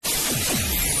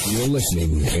You're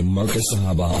listening to Marcus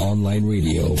Sahaba Online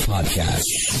Radio Podcast.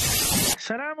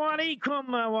 Assalamu alaikum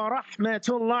wa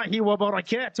rahmatullahi wa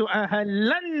barakatuh.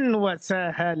 Ahlan wa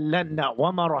sahlan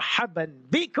wa marhaban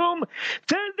bikum.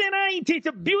 Thursday night, it's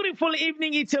a beautiful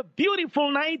evening, it's a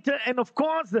beautiful night, and of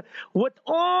course, with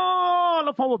all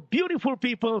of our beautiful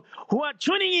people who are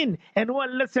tuning in and who are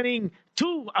listening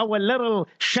to our little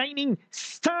shining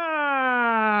stars.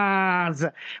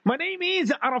 My name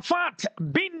is Arafat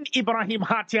bin Ibrahim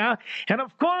Hatia, and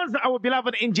of course, our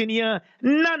beloved engineer,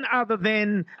 none other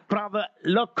than Brother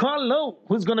Lokolo,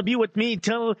 who's going to be with me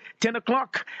till 10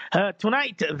 o'clock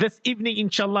tonight, this evening,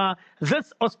 inshallah,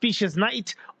 this auspicious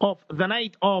night of the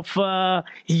night of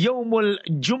Yawmul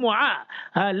Jumu'ah,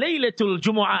 Laylatul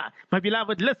Jumu'ah. My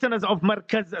beloved listeners of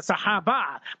Markaz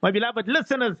Sahaba, my beloved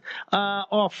listeners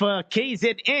of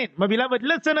KZN, my beloved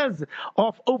listeners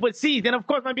of overseas, and of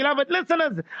course my beloved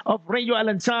listeners of Radio Al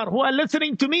Ansar who are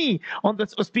listening to me on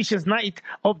this auspicious night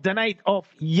of the night of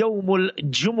Yawmul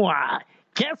Jumu'ah.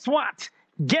 Guess what?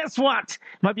 Guess what?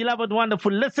 My beloved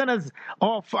wonderful listeners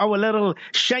of our little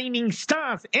shining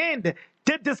stars, and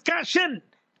the discussion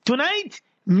tonight,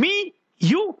 me,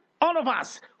 you, all of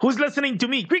us. Who's listening to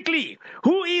me? Quickly.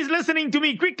 Who is listening to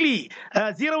me? Quickly.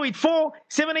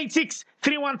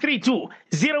 084-786-3132.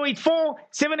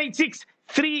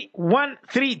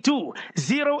 084-786-3132.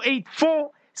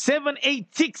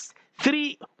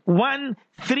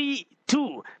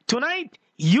 084-786-3132. Tonight,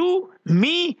 you,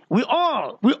 me, we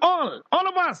all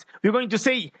of us, we're going to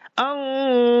say,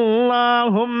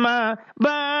 Allahumma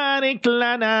barik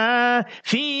lana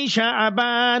fi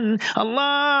Sha'ban.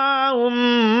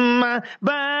 Allahumma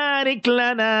barik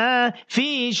lana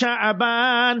fi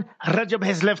Sha'ban. Rajab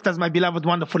has left us, my beloved,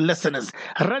 wonderful listeners.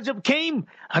 Rajab came,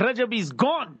 Rajab is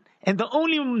gone. And the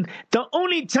only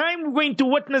time we're going to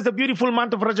witness the beautiful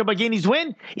month of Rajab again is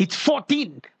when? It's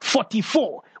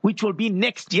 1444, which will be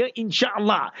next year,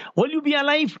 inshallah. Will you be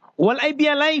alive? Will I be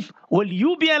alive? Will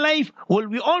you be alive? Will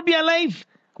we all be alive?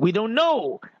 We don't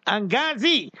know.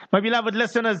 Angazi, my beloved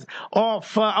listeners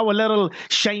of our little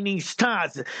shining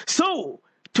stars. So,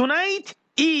 tonight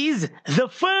is the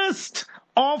first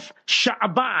of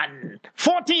Sha'ban,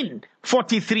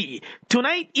 1443.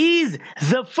 Tonight is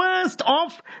the first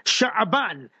of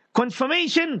Sha'ban.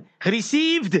 Confirmation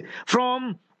received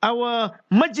from our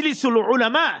Majlisul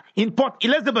Ulama in Port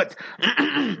Elizabeth.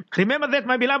 Remember that,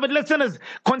 my beloved listeners.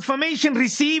 Confirmation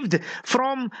received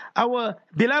from our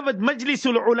beloved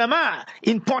Majlisul Ulama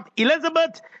in Port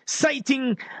Elizabeth.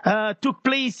 Sighting took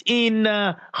place in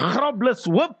Robles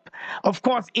Whip, of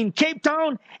course, in Cape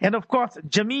Town, and of course,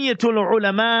 Jamiatul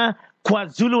Ulama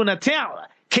KwaZulu Natal,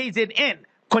 KZN,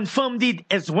 confirmed it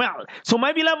as well. So,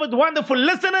 my beloved, wonderful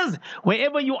listeners,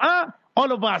 wherever you are,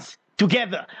 all of us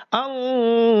together.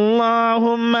 Allahumma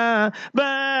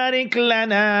barik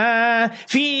lana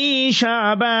fi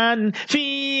Sha'ban,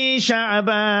 fi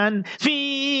Sha'ban,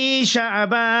 fi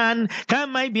Sha'ban.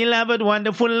 Come, my beloved,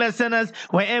 wonderful listeners,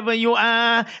 wherever you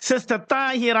are. Sister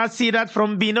Tahira Sirat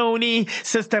from Binoni,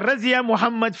 Sister Razia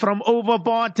Muhammad from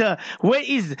Overport. Where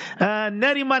is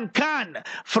Nariman Khan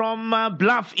from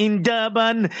Bluff in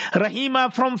Durban?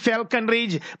 Rahima from Falcon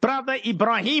Ridge. Brother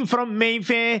Ibrahim from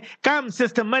Mayfair. Come,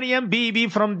 Sister Maryam Bibi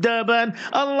from Durban.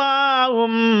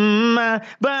 Allahumma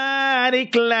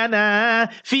barik lana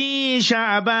fi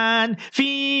Sha'ban,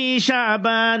 fi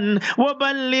Sha'ban, wa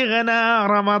ballighna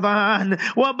Ramadan,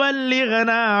 wa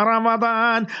ballighna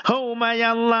Ramadan. Oh my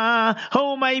Allah,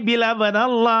 oh my beloved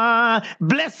Allah,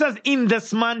 bless us in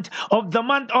this month of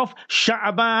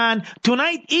Sha'ban.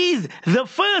 Tonight is the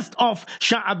first of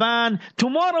Sha'ban.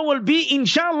 Tomorrow will be,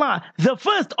 inshallah, the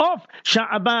first of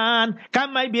Sha'ban.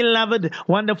 Come, my beloved,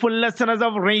 wonderful listeners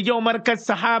of Radio Markaz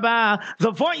Sahaba, the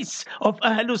voice of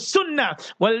Ahlus Sunnah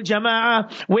wal Jama'ah,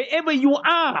 wherever you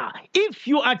are, if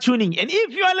you are tuning and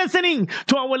if you are listening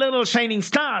to our little shining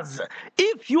stars,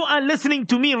 if you are listening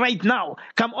to me right now,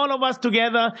 come all of us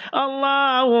together.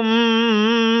 Allahumma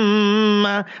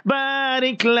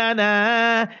barik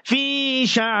lana fi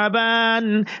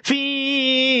Sha'ban,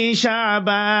 fi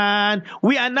Sha'ban.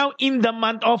 We are now in the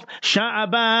month of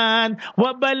Sha'ban.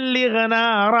 Wa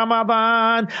ballighna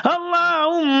Ramadan.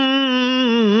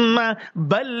 Allahumma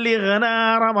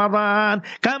ballighna Ramadan.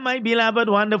 Come, my beloved,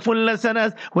 wonderful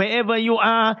listeners, wherever you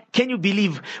are, can you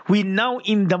believe we're now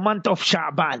in the month of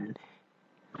Sha'ban?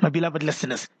 My beloved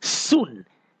listeners, soon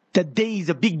the days,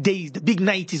 the big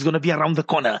night is going to be around the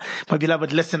corner. My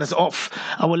beloved listeners of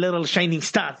our little shining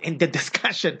stars and the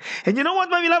discussion. And you know what,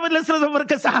 my beloved listeners of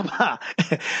Markaz Sahaba?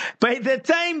 By the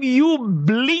time you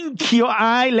blink your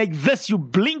eye like this, you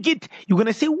blink it, you're going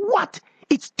to say, what?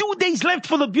 It's 2 days left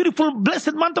for the beautiful,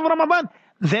 blessed month of Ramadan.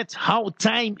 That's how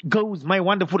time goes, my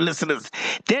wonderful listeners.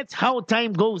 That's how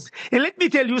time goes. And let me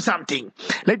tell you something.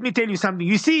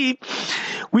 You see,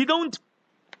 we don't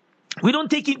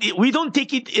take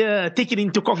it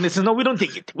into cognizance. No, we don't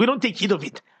take it. We don't take heed of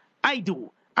it. I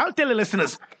do. I'll tell the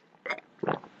listeners.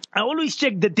 I always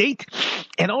check the date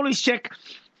and always check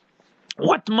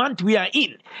what month we are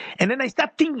in. And then I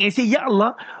start thinking, I say, Ya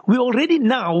Allah, we're already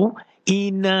now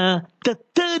in the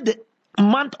third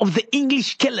month of the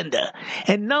English calendar.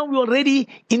 And now we're already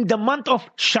in the month of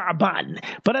Sha'ban.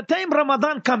 By the time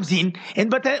Ramadan comes in,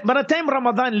 and by the time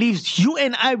Ramadan leaves, you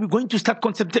and I, we're going to start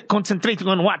concentrating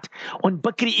on what? On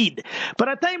Bakri Eid.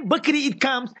 By the time Bakri Eid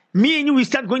comes, me and you, we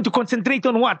start going to concentrate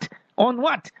on what? On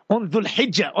what? On Dhul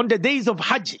Hijjah, on the days of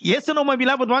Hajj. Yes or no, my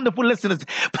beloved, wonderful listeners?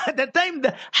 By the time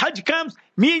the Hajj comes,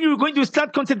 me and you are going to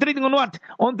start concentrating on what?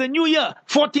 On the new year,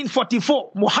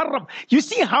 1444, Muharram. You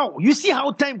see how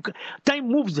time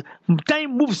moves.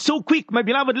 Time moves so quick, my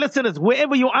beloved listeners,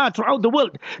 wherever you are throughout the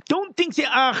world. Don't think, say,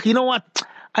 you know what?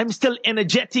 I'm still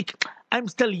energetic. I'm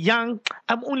still young.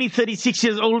 I'm only 36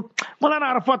 years old. Maulana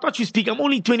Arafat, what you speak? I'm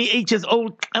only 28 years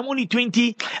old. I'm only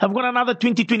 20. I've got another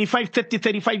 20, 25, 30,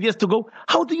 35 years to go.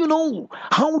 How do you know?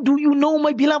 How do you know,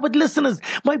 my beloved listeners?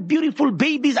 My beautiful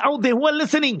babies out there who are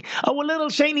listening. Our little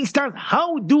shining stars.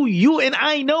 How do you and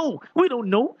I know? We don't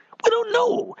know. We don't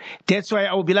know. That's why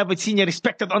our beloved senior,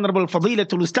 respected, honorable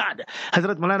Fadilatul Ustad,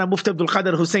 Hazrat Maulana Mufti Abdul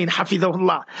Qadir Hussain,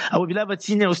 Hafidahullah, our beloved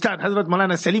senior Ustad, Hazrat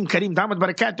Maulana Salim Karim, Damat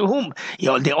Barakatuhum,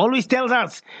 they always tell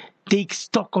us, take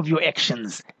stock of your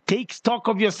actions. Take stock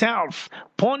of yourself.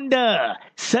 Ponder.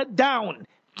 Sit down.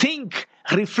 Think.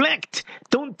 Reflect.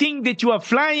 Don't think that you are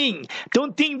flying.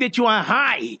 Don't think that you are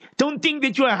high. Don't think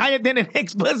that you are higher than the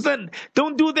next person.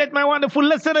 Don't do that, my wonderful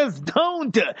listeners.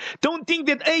 Don't think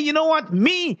that, hey, you know what?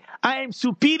 Me, I am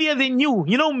superior than you.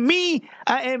 You know, me,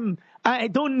 I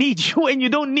don't need you and you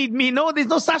don't need me. No, there's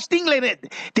no such thing like that.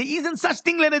 There isn't such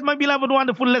thing like that, my beloved,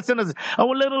 wonderful listeners.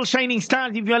 Our little shining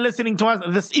stars, if you are listening to us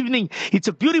this evening, it's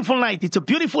a beautiful night. It's a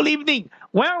beautiful evening.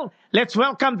 Well, let's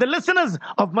welcome the listeners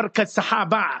of Markaz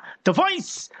Sahaba, the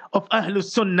voice of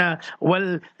Ahlus Sunnah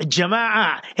wal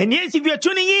Jama'ah. And yes, if you are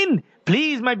tuning in,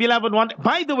 please, my beloved one.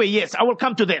 By the way, yes, I will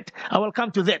come to that.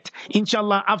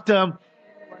 Inshallah, after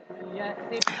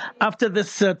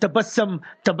this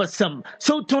tabassum.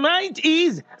 So tonight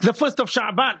is the 1st of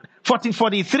Sha'ban,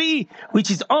 1443,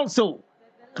 which is also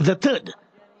the 3rd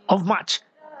of March,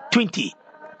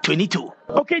 2022.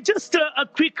 Okay, just a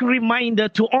quick reminder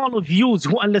to all of you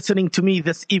who are listening to me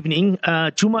this evening.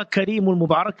 Juma Kareemul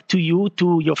Mubarak to you,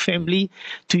 to your family,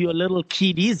 to your little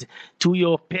kiddies, to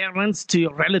your parents, to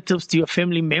your relatives, to your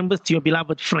family members, to your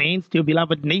beloved friends, to your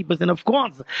beloved neighbors, and of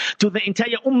course, to the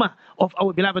entire ummah of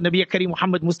our beloved Nabi Kareem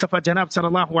Muhammad Mustafa Janab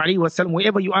Sallallahu Alaihi Wasallam,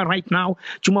 wherever you are right now.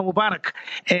 Juma Mubarak.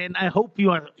 And I hope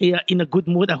you are in a good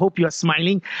mood. I hope you are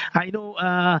smiling. I know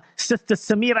Sister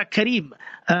Samira Kareem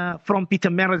from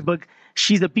Pietermaritzburg.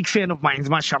 She's a big fan of mine,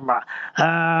 mashallah.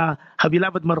 Her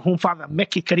beloved marhum father,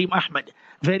 Mekki Kareem Ahmed,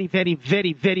 very, very,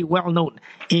 very, very well known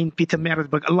in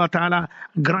Pietermaritzburg. Allah Ta'ala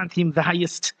grant him the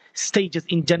highest stages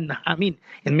in Jannah. Ameen.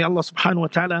 And may Allah subhanahu wa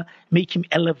ta'ala make him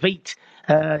elevate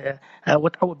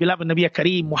what our beloved Nabi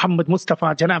Kareem Muhammad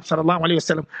Mustafa Janab Sallallahu Alaihi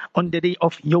Wasallam on the day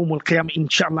of Yawmul Qiyamah,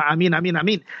 inshallah. Ameen, ameen,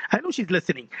 ameen. I know she's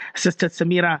listening. Sister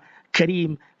Samira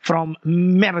Kareem from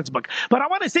Maritzburg. But I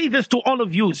want to say this to all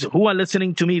of you who are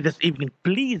listening to me this evening.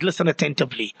 Please listen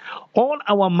attentively. All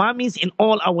our mommies and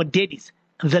all our daddies,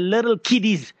 the little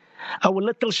kiddies, our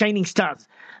little shining stars,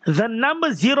 the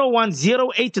number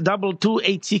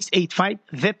 0108228685,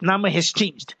 that number has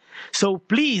changed. So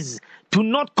please do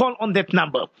not call on that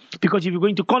number, because if you're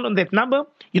going to call on that number,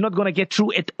 you're not going to get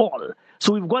through at all.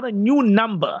 So we've got a new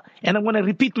number, and I'm going to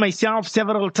repeat myself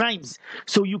several times,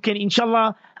 so you can,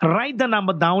 inshallah, write the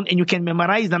number down and you can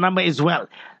memorize the number as well.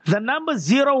 The number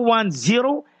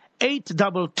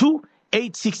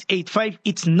 0108228685,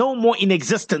 it's no more in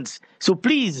existence. So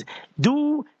please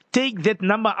do take that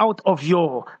number out of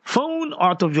your phone,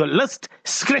 out of your list,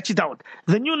 scratch it out.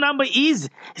 The new number is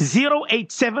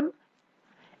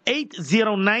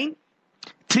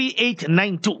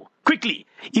 087-809-3892. Quickly,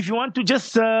 if you want to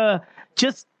just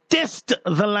test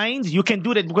the lines, you can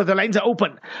do that because the lines are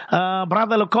open.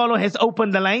 Brother Lokolo has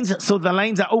opened the lines, so the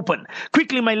lines are open.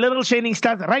 Quickly, my little shining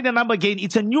stars, write the number again.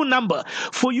 It's a new number.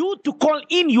 For you to call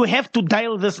in, you have to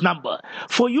dial this number.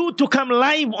 For you to come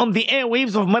live on the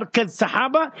airwaves of Markaz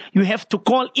Sahaba, you have to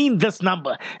call in this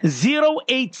number.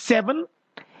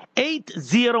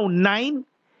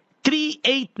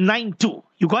 087-809-3892.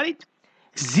 You got it?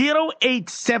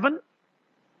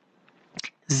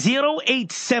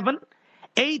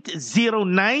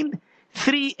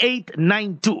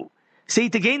 087-809-3892. Say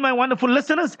it again, my wonderful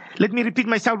listeners. Let me repeat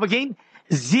myself again.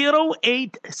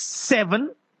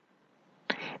 087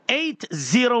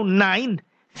 809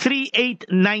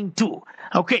 3892.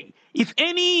 Okay, if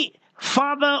any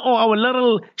father or our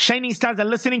little shining stars are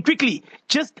listening, quickly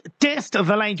just test the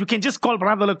lines. You can just call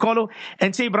Brother Lakolo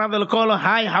and say, Brother Lakolo,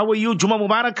 hi, how are you? Juma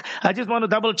Mubarak. I just want to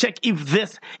double check if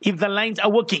the lines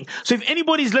are working. So if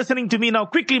anybody is listening to me now,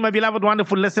 quickly, my beloved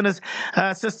wonderful listeners,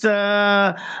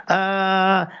 Sister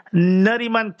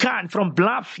Nariman Khan from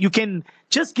Bluff, you can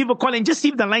just give a call and just see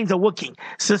if the lines are working.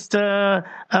 Sister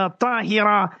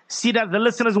Tahira, see that the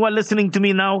listeners who are listening to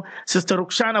me now, Sister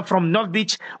Rukshana from North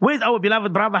Beach, where's our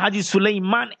beloved brother Haji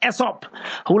Sulaiman Esop,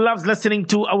 who loves listening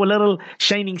to our little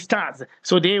shining stars?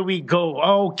 So there we go.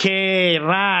 Okay,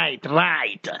 right.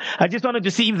 I just wanted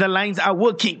to see if the lines are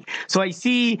working. So I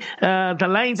see the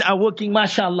lines are working,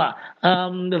 mashallah.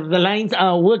 The lines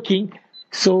are working.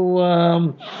 So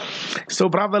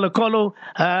Brother Lakolo,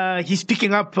 he's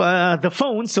picking up the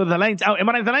phone, so the lines are,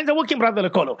 the lines are working, Brother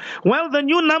Lakolo. Well, the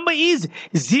new number is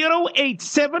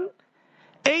 087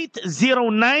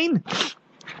 809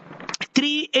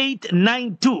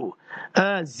 3892.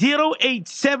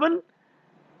 087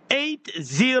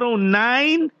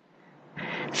 809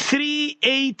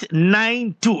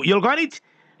 3892. You got it?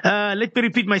 Let me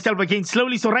repeat myself again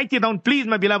slowly. So write it down, please,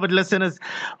 my beloved listeners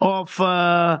of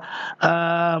our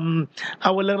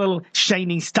little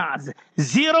shining stars.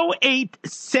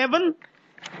 087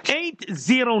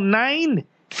 809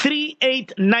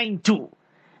 3892.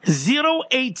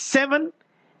 087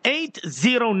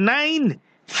 809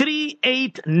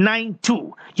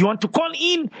 3892. You want to call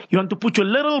in? You want to put your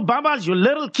little babas, your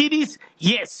little kiddies?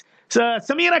 Yes. So,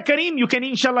 Samira Karim, you can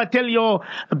inshallah tell your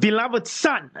beloved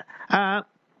son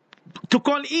to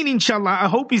call in, inshallah. I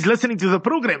hope he's listening to the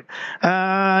program.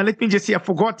 Let me just see. I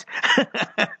forgot.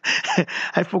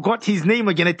 I forgot his name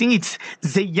again. I think it's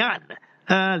Zayan.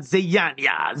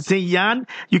 Zayan.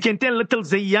 You can tell little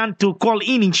Zayan to call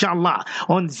in, inshallah,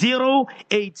 on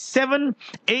 087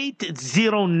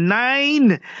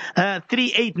 809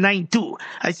 3892.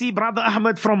 I see Brother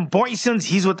Ahmed from Boysons.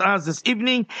 He's with us this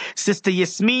evening. Sister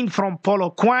Yasmin from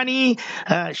Polokwane.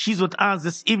 She's with us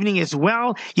this evening as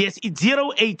well. Yes, it's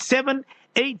 087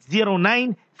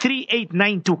 809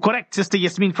 3892. Correct, Sister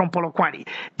Yasmin from Polokwane.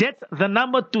 That's the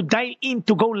number to dial in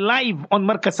to go live on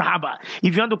Markaz Sahaba.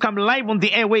 If you want to come live on the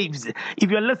airwaves,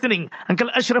 if you're listening, Uncle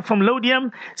Ashraf from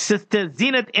Lodium, Sister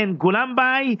Zinat and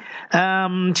Gulambai,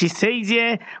 she says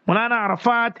here, Mulana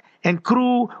Arafat and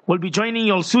crew will be joining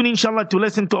you all soon, inshallah, to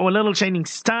listen to our little shining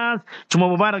stars. Juma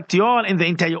Mubarak to you all and the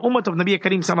entire ummah of Nabi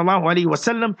Karim sallallahu alayhi wa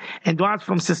sallam. And du'as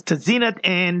from Sister Zinat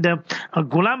and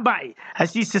Gulambai. I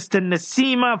see Sister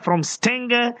Nasima from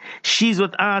Stenger. She's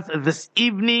with us this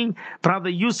evening. Brother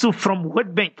Yusuf from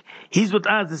Woodbank. He's with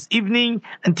us this evening.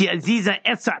 Auntie Aziza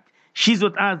Esat. She's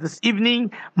with us this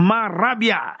evening. Ma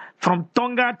Rabia from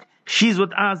Tongat. She's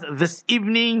with us this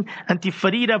evening. Auntie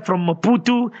Farida from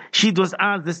Maputo. She's with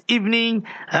us this evening.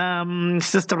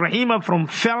 Sister Rahima from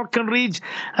Falcon Ridge.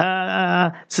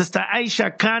 Sister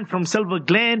Aisha Khan from Silver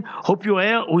Glen.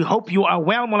 We hope you are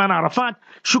well, Maulana Arafat.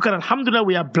 Shukr, alhamdulillah,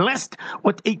 we are blessed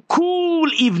with a cool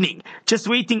evening. Just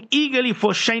waiting eagerly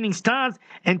for shining stars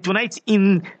and tonight's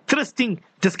interesting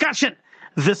discussion.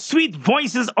 The sweet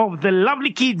voices of the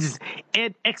lovely kids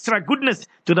add extra goodness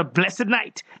to the blessed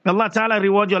night. May Allah Ta'ala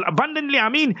reward you all abundantly,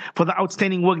 Ameen, for the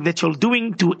outstanding work that you're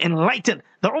doing to enlighten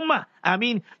the Ummah.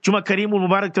 Ameen. Juma Kareemul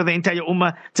Mubarak to the entire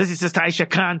Ummah. This is Sister Aisha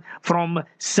Khan from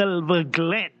Silver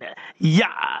Glen. Yeah.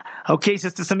 Okay,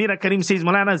 Sister Samira Karim says,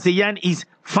 Malana Zayan is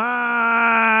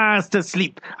fast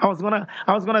asleep. I was gonna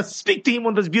speak to him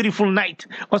on this beautiful night,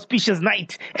 auspicious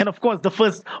night, and of course the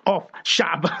first of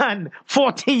Shaban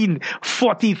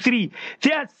 1443.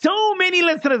 There are so many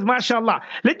listeners, mashallah.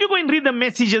 Let me go and read the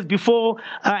messages before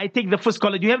I take the first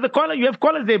caller. Do you have the caller? You have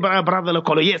callers there, brother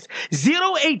caller. Yes.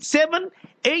 087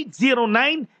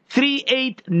 809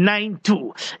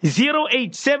 3892.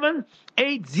 087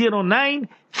 809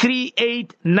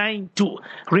 3892.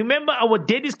 Remember our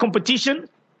daddy's competition?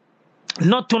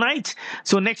 Not tonight.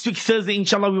 So next week, Thursday,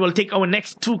 inshallah, we will take our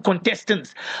next two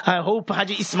contestants. I hope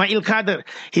Haji Ismail Kader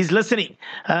is listening.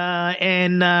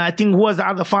 And I think who was the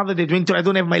other father they went to? I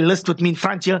don't have my list with me in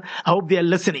front here. I hope they are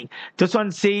listening. This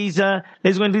one says,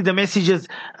 let's go and read the messages.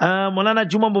 Maulana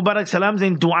Juma Mubarak salams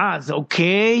and du'as.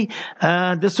 Okay.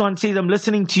 This one says, I'm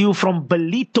listening to you from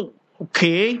Belito.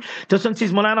 Okay. This one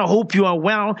says, Maulana, hope you are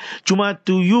well. Juma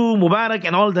to you, Mubarak,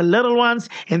 and all the little ones,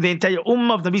 and the entire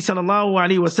Ummah of Nabi Sallallahu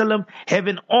Alaihi Wasallam. Have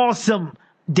an awesome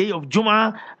day of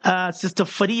Jum'ah. Sister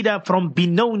Farida from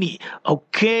Benoni.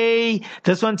 Okay.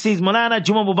 This one says, Malana,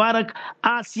 Jum'ah Mubarak,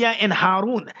 Asia and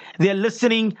Harun. They're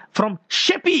listening from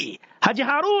Shepi. Haji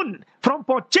Harun from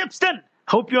Port Chepston.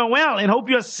 Hope you are well and hope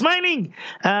you are smiling.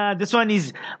 This one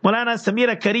is Malana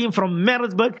Samira Karim from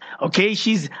Marisburg. Okay,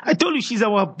 I told you she's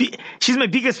my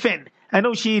biggest fan. I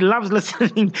know she loves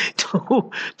listening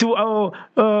to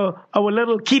our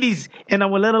little kiddies and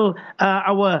our little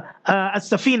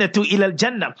As-Safina to Ilal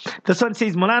Jannah. The son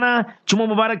says, Malana, Jum'ah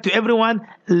Mubarak to everyone.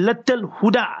 Little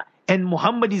Huda and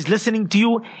Muhammad is listening to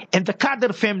you and the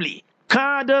Kader family.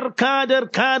 Kader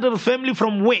family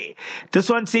from where? This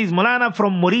one says, Malana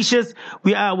from Mauritius.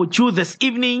 We are with you this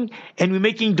evening and we're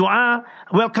making dua.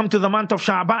 Welcome to the month of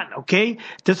Sha'ban. Okay.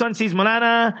 This one says,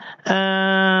 Malana,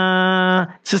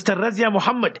 Sister Razia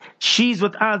Muhammad. She's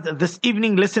with us this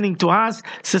evening listening to us.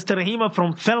 Sister Rahima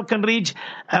from Falcon Ridge.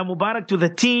 Mubarak to the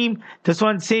team. This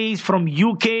one says from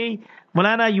UK.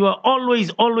 Malana, you are always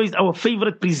our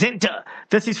favorite presenter.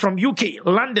 This is from UK,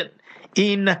 London.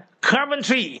 In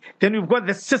Coventry. Then we've got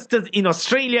the sisters in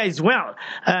Australia as well.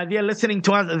 They are listening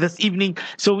to us this evening.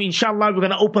 So inshallah, we're going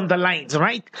to open the lines,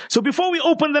 right? So before we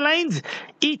open the lines,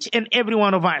 each and every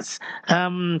one of us,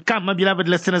 come, my beloved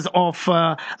listeners of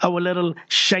our little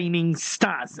shining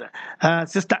stars.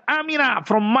 Sister Amina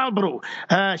from Marlborough.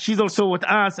 She's also with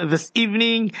us this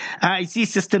evening. I see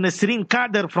Sister Nasreen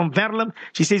Kader from Verlam.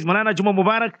 She says, Malana Jum'ah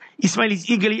Mubarak. Ismail is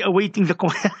eagerly awaiting the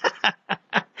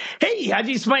Hey,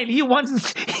 Haji Ismail, he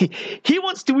wants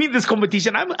to win this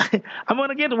competition. I'm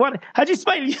gonna get one. Haji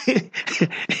Ismail,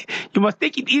 you must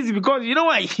take it easy because you know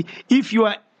why? If you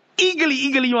are eagerly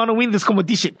you want to win this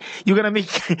competition, you're gonna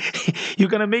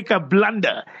make a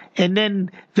blunder, and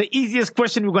then the easiest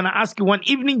question we're gonna ask you one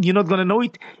evening, you're not gonna know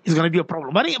it. It's gonna be a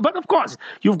problem. But of course,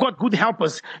 you've got good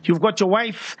helpers. You've got your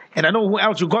wife, and I know who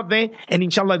else you got there, and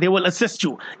inshallah they will assist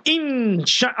you.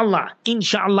 Inshallah.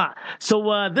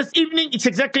 So this evening it's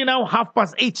exactly now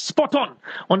 8:30, spot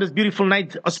on this beautiful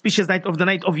night, auspicious night of the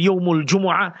night of Yawmul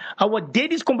Jumu'ah. Our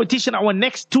daddy's competition, our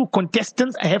next two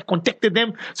contestants, I have contacted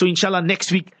them. So inshallah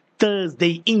next week,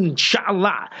 Thursday,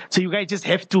 inshallah. So you guys just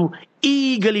have to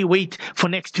eagerly wait for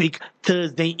next week,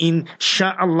 Thursday,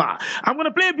 inshallah. I'm going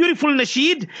to play a beautiful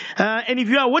nasheed. And if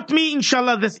you are with me,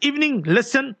 inshallah, this evening,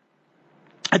 listen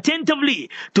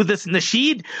attentively to this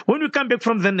nasheed. When we come back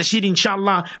from the nasheed,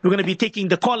 inshallah, we're going to be taking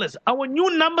the callers. Our new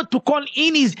number to call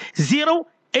in is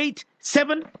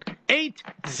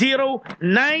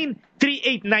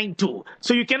 087-809-3892.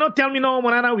 So you cannot tell me, no,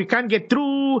 Manana, we can't get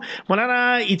through.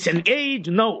 Manana, it's an age.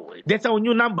 No, that's our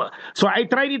new number. So I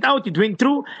tried it out. It went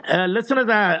through. Listeners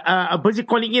are busy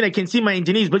calling in. I can see my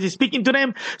engineer is busy speaking to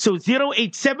them. So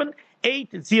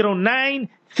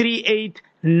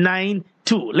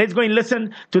 087-809-3892. Let's go and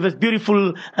listen to this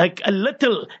beautiful,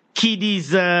 little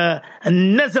kiddies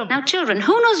nazam. Now, children,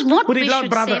 who knows what we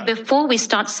should say before we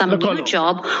start some new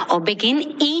job or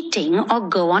begin eating or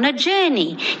go on a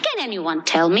journey? Can anyone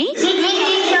tell me?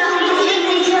 Bismillah.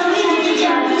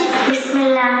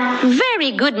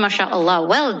 Very good, mashallah.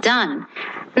 Well done.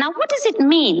 Now, what does it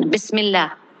mean,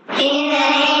 Bismillah? In the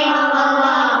name of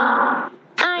Allah.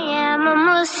 I am a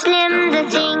Muslim, the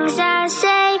things I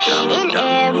say, in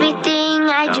everything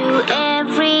I do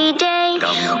every day.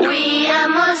 We are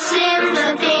Muslims,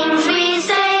 the things we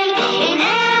say, in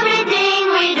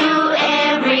everything we do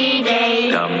every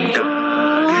day.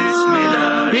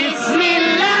 Bismillah,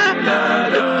 Bismillah,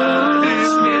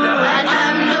 Bismillah,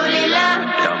 Alhamdulillah,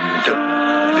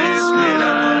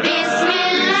 Bismillah,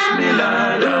 Bismillah,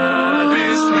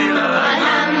 Bismillah,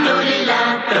 Alhamdulillah,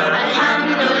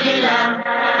 Alhamdulillah.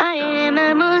 I am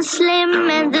a Muslim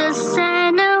and thus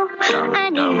I know I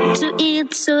need to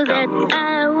eat so that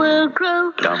I will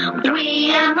grow.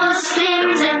 We are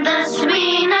Muslims and thus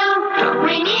we know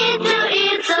we need to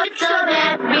eat so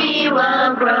that we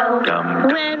will grow.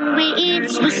 When we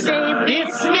eat we say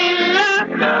Bismillah.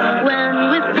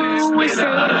 When we fool we say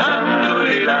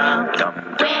Alhamdulillah.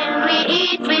 When we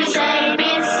eat we say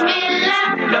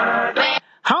Bismillah.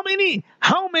 How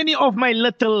many of my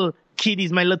little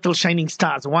kiddies, my little shining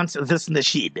stars, wants this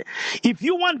nasheed? If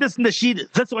you want this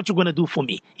nasheed, that's what you're going to do for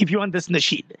me. If you want this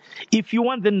nasheed. If you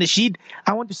want the nasheed,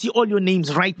 I want to see all your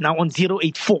names right now on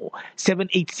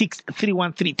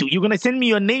 084-786-3132. You're going to send me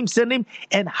your name, surname,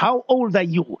 and how old are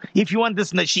you? If you want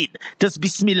this nasheed, just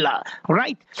Bismillah,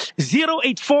 right?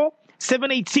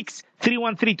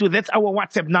 084-786-3132. That's our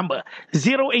WhatsApp number.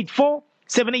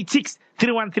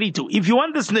 084-786-3132. If you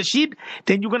want this nasheed,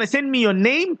 then you're going to send me your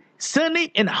name, surname,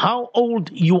 and how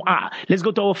old you are. Let's go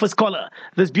to our first caller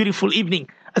this beautiful evening.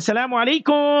 Assalamu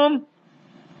alaikum.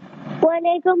 Wa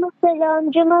alaikum assalam.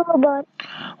 Jum'ah Mubarak.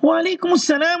 Wa alaikum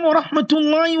assalam wa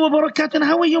rahmatullahi wa barakatuh.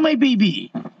 How are you, my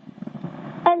baby?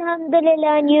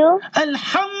 Alhamdulillah, and you?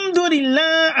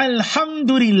 Alhamdulillah,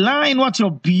 Alhamdulillah. And what's your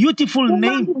beautiful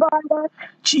name?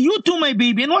 You too, my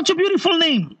baby. And what's your beautiful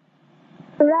name?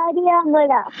 Radia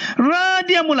Mullah.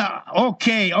 Radia Mullah.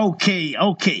 Okay.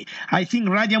 I think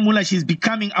Radia Mullah, she's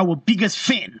becoming our biggest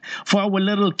fan for our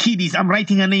little kiddies. I'm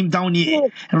writing her name down here.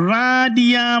 Yes.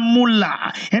 Radia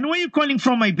Mullah. And where are you calling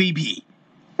from, my baby?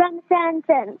 From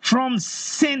Santon. From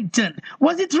Santon.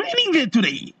 Was it raining there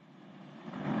today?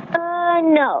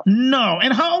 No. No.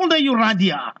 And how old are you,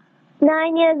 Radia?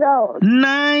 9 years old.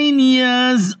 9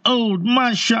 years old.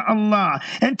 MashaAllah.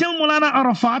 And tell Maulana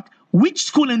Arafat, which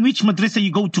school and which madrasa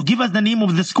you go to? Give us the name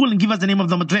of the school and give us the name of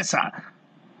the madrasa.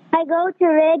 I go to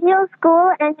radio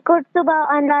school and Kurtuba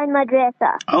online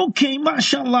madrasa. Okay,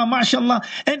 mashallah.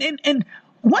 And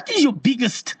what is your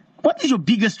biggest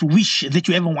wish that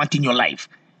you ever want in your life?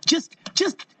 Just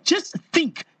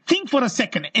think for a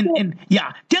second and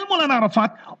tell Maulana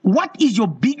Arafat, what is your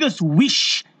biggest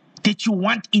wish that you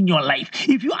want in your life?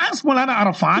 If you ask Maulana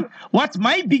Arafat, what's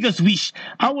my biggest wish?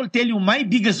 I will tell you my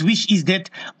biggest wish is that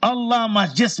Allah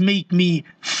must just make me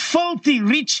filthy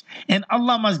rich and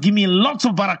Allah must give me lots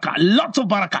of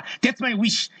barakah. That's my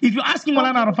wish. If you ask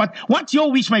Maulana Arafat, what's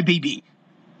your wish, my baby?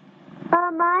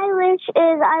 My wish is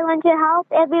I want to help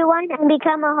everyone and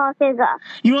become a hafiza.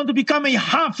 You want to become a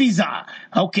hafiza,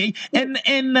 okay? And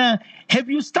have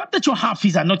you started your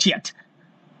hafiza? Not yet.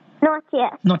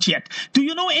 Not yet. Do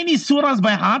you know any surahs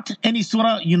by heart? Any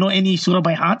surah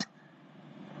by heart?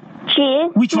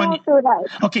 Which one?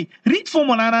 Surahs. Okay, read for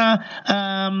Maulana.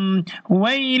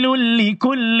 Wailul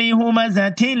likulli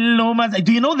humazatin lumazah.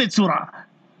 Do you know that surah?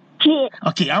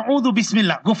 Okay, a'udhu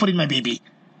bismillah. Go for it, my baby.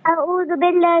 أعوذ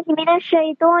بالله من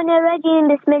الشيطان الرجيم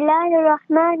بسم الله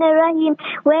الرحمن الرحيم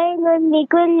ويل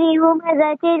لكل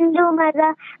همزة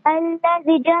لمزة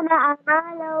الذي جمع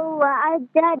ماله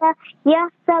وعدده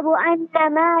يحسب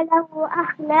أن ماله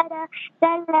أخلده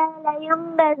كلا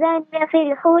لينبذن في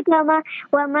الحطمة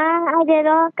وما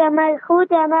أدراك ما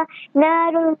الحطمة نار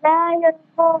الله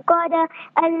الموقدة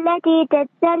التي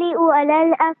تطلع على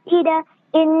الأفئدة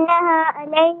إنها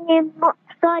عليهم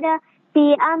مؤصدة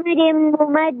في أمر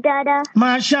ممددة.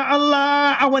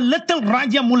 MashaAllah, our little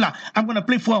Radia Mullah. I'm going to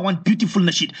play for her one beautiful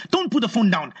nasheed. Don't put the phone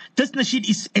down. This nasheed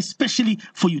is especially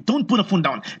for you. Don't put the phone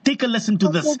down. Take a listen to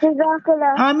this.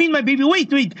 My baby.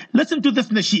 Wait. Listen to this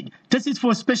nasheed. This is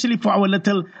especially for our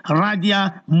little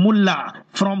Radia Mullah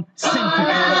from Central.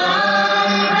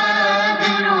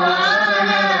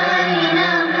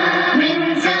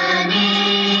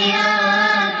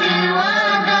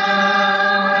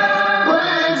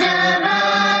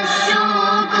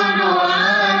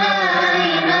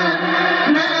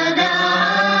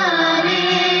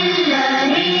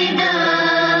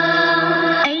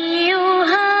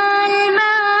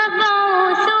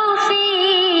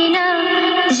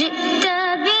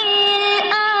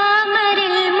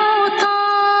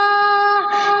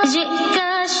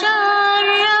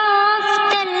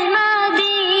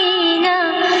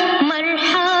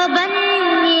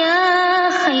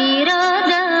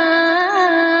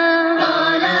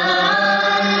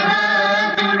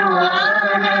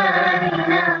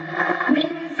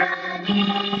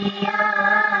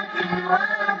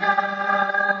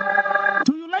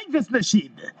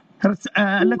 Nasheed.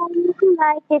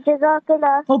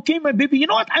 Okay, my baby. You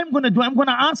know what I'm going to do? I'm going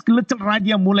to ask little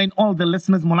Radia Mullah and all the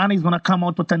listeners. Maulana is going to come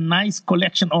out with a nice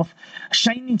collection of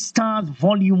Shining Stars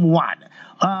Volume 1.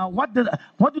 What do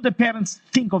the parents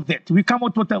think of that? We come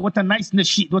out with a nice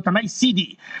nasheed, with a nice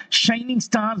CD, Shining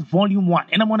Stars Volume 1.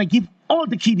 And I'm going to give all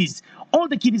the kiddies, all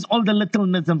the little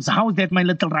nizams. How's that, my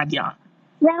little Radia?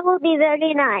 That will be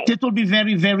very nice. That will be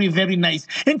very, very, very nice.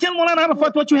 And tell Maulana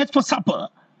Arafat what you had for supper.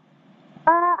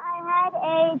 I had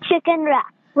a chicken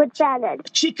wrap with salad.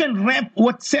 Chicken wrap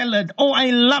with salad. Oh,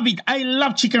 I love it. I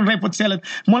love chicken wrap with salad.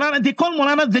 Maulana, they call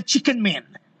Maulana the chicken man.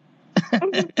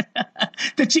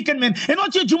 The chicken man. And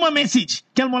what's your Juma message?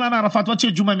 Tell Maulana Arafat, what's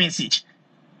your Juma message?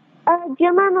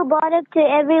 Juma Mubarak to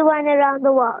everyone around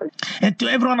the world. And to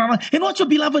everyone around. And what's your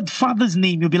beloved father's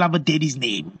name, your beloved daddy's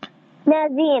name?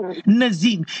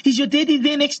 Nazim. Is your daddy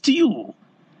there next to you?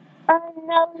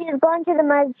 No, he's gone to the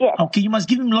masjid. Okay, you must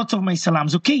give him lots of my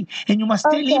salams, okay? And you must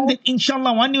tell him that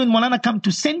inshallah one day when Maulana come to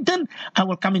Senton, I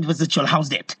will come and visit you. How's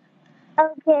that?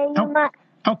 Okay,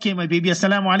 Okay, my baby.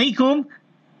 Assalamu alaikum.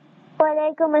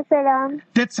 Walaikum assalam.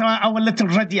 That's our little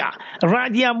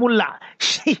Radia Mullah.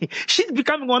 She's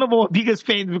becoming one of our biggest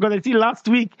fans because I see last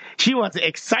week she was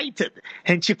excited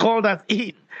and she called us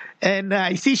in. And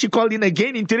I see she called in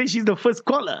again, and today she's the first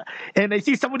caller. And I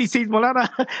see somebody says, Maulana,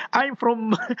 I'm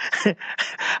from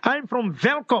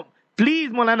Velcom. Please,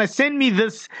 Maulana, send me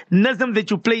this nazm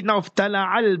that you played now of Tala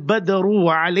al Badru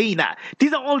alayna.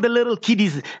 These are all the little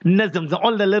kiddies nazms,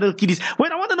 all the little kiddies.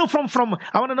 Well, I want to know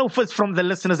I want to know first from the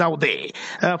listeners out there,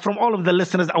 from all of the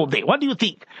listeners out there. What do you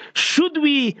think? Should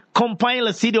we compile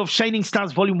a CD of Shining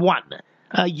Stars Volume 1?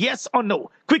 Yes or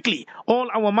no? Quickly, all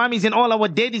our mommies and all our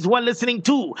daddies who are listening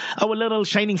to our little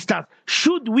Shining Stars,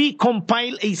 should we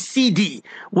compile a CD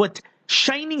with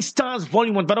Shining Stars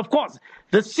Volume 1? But of course,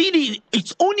 the CD,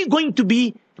 it's only going to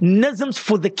be nazms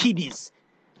for the kiddies.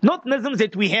 Not nazms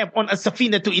that we have on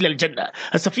As-Safina to Ilal Jannah.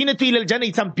 As-Safina to Ilal Jannah,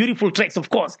 it's some beautiful tracks, of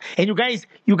course. And you guys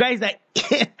are,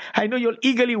 I know you're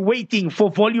eagerly waiting for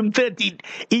Volume 13.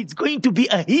 It's going to be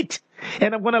a hit.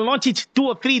 And I'm going to launch it 2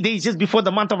 or 3 days just before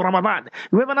the month of Ramadan.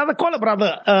 We have another caller,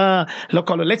 brother.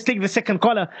 Let's take the second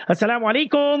caller. Assalamu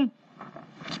alaikum.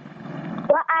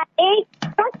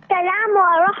 Assalamu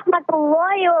wa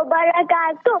rahmatullahi wa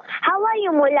barakatuh. How are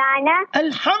you, Mulana?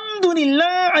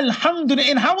 Alhamdulillah.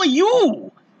 And how are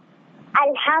you?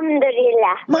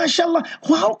 Alhamdulillah. MashaAllah.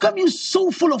 Well, how come you're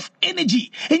so full of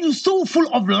energy and you're so full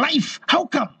of life? How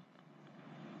come?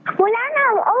 Mulana,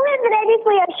 I'm always ready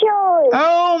for your show.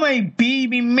 Oh, my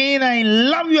baby man, I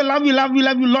love you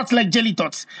lots like jelly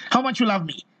tots. How much you love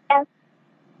me?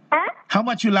 How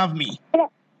much you love me?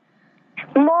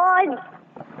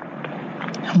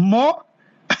 More?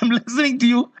 I'm listening to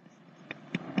you.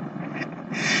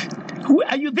 Who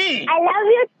are you there? I love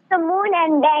you to the moon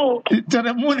and back. To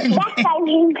the moon and back. Yes, I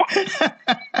mean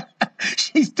that.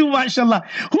 She's too mashallah.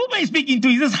 Who am I speaking to?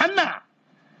 Is this Hannah?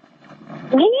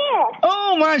 Yeah.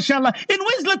 Oh, mashallah. And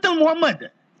where's little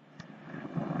Muhammad?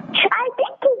 I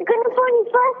think he's going to phone. He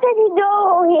first said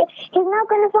no. He's not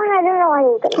going to phone. I don't know why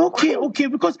he's going to phone. Okay.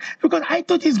 Because I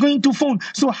thought he's going to phone.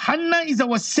 So Hannah is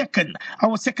our second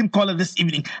caller this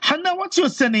evening. Hannah, what's your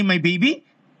surname, my baby?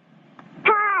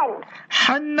 Khan.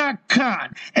 Hannah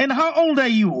Khan. And how old are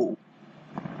you?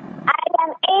 I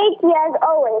am 8 years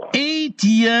old. 8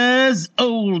 years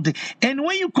old. And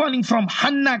where are you calling from,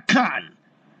 Hannah Khan?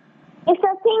 It's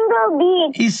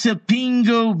a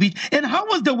Pingo beach. And how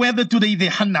was the weather today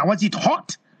there, Hannah? Was it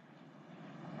hot?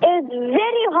 It's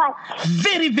very hot.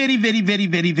 Very, very, very, very,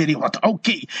 very, very hot.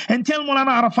 Okay. And tell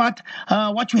Maulana Arafat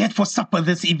what you had for supper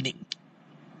this evening.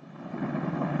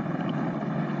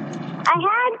 I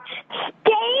had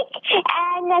steak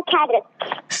and carrots.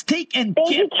 Steak and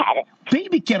baby carrots.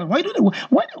 Baby carrot. Why do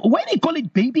they call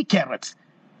it baby carrots?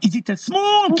 Is it a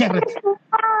small carrot?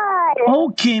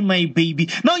 Okay, my baby.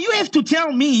 Now you have to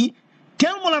tell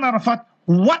Maulana Arafat,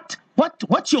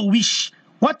 what's your wish?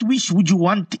 What wish would you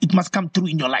want it must come true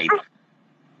in your life?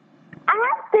 I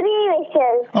have 3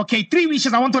 wishes. Okay, 3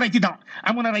 wishes. I want to write it down.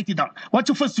 I'm going to write it down. What's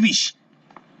your first wish?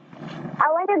 I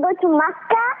want to go to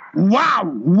Makkah.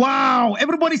 Wow.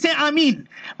 Everybody say Ameen.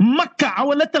 Makkah.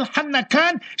 Our little Hannah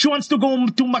Khan, she wants to go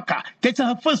to Makkah. That's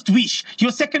her first wish.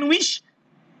 Your second wish?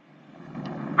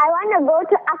 I want to go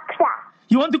to Aqsa.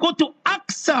 You want to go to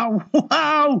Aqsa?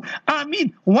 Wow.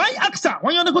 Ameen. Why Aqsa?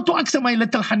 Why you want to go to Aqsa, my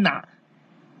little Hannah?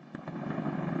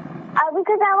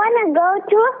 Because I want to go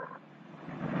to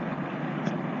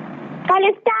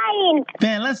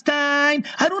Palestine.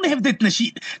 I don't have that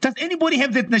nasheed. Does anybody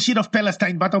have that nasheed of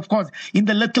Palestine? But of course, in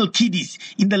the little kiddies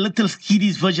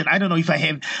version, I don't know if I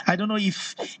have. I don't know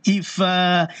if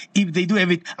they do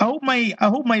have it. I hope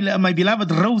my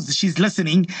beloved Rose, she's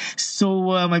listening.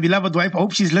 So my beloved wife, I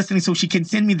hope she's listening, so she can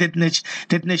send me that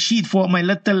nasheed for my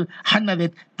little Hannah.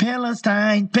 That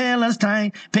Palestine.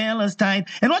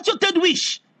 And what's your third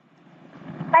wish?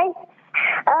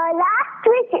 Last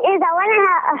wish is I want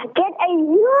to get a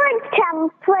huge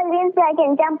trampoline so I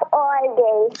can jump all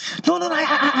day. No,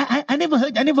 I never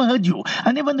heard you.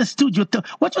 I never understood your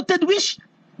what's your third wish?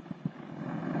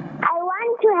 I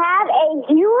want to have a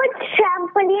huge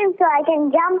trampoline so I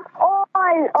can jump all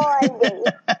day.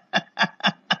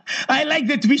 I like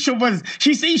that wish of hers.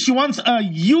 She says she wants a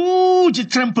huge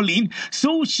trampoline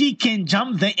so she can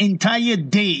jump the entire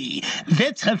day.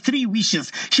 That's her 3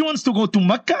 wishes. She wants to go to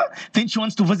Mecca, then she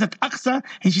wants to visit Aqsa,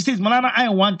 and she says, Malana, I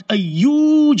want a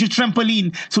huge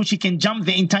trampoline so she can jump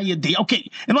the entire day. Okay,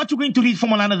 and what you going to read for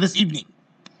Malana this evening?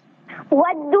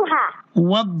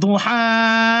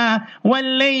 والضحى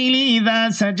والليل إذا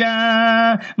سجى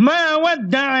ما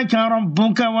ودعك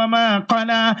ربك وما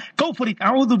قلى. Go for it.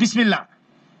 أعوذ بسم الله.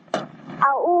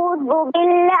 أعوذ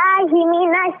بالله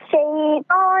من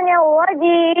الشيطان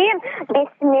الرجيم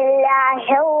بسم الله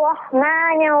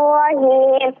الرحمن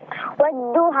الرحيم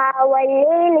والضحى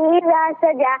والليل إذا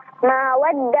سجى ما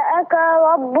ودعك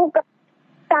ربك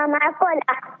استمع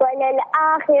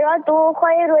وللآخرة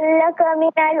خير لك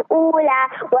من الأولى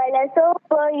ولسوف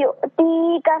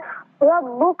يؤتيك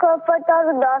ربك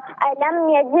فترضى ألم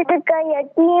يجدك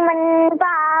يتيما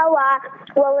فآوى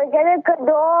ووجدك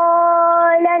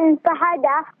ضالا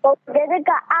فهدى ووجدك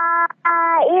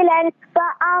عائلا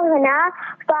فأغنى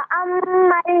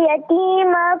فأما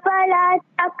اليتيم فلا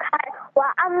تقهر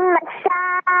وأما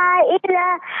السائل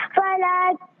فلا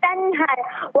تنهر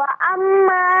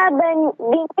وأما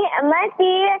بنعمة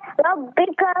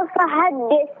ربك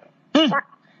فحدث.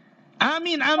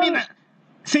 آمين آمين.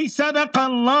 Say صدق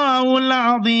الله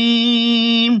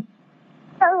العظيم.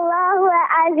 الله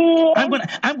عظيم.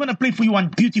 I'm gonna play for you one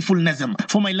beautiful nazm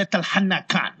for my little Hannah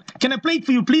Khan. Can I play it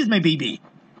for you, please, my baby?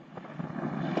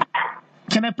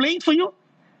 Can I play it for you?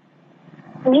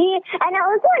 And I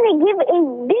also want to give a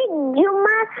big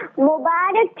Jummah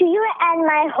Mubarak to you and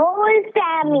my whole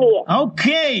family.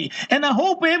 Okay. And I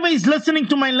hope whoever is listening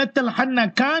to my little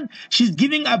Hannah Khan, she's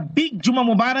giving a big Jummah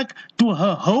Mubarak to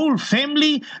her whole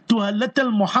family, to her little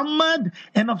Muhammad,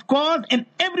 and of course, and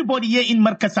everybody here in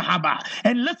Markaz Sahaba.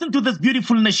 And listen to this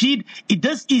beautiful nasheed.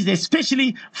 This is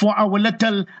especially for our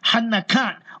little Hannah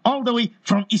Khan, all the way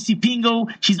from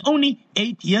Isipingo. She's only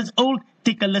 8 years old.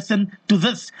 Take a listen to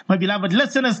this, my beloved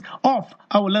listeners of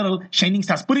our little Shining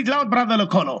Stars. Put it loud, brother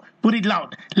Lokolo. Put it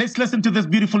loud. Let's listen to this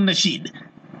beautiful nasheed.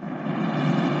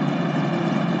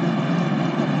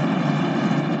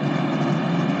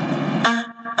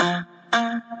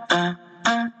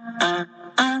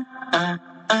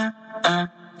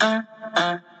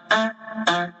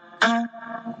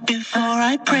 Before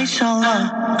I praise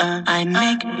Allah, I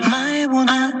make my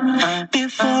wudu.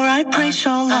 Before I praise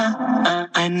Allah,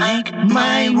 I make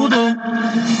my wudu.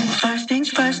 First things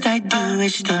first I do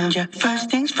is stinja.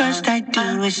 First things first I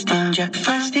do is stinja.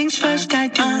 First things first I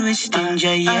do is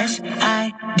stinja. Yes,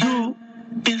 I do.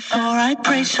 Before I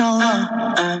praise Allah,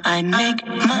 I make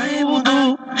my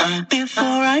wudu.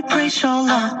 Before I praise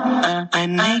Allah, I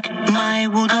make my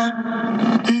wudu.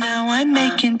 Now I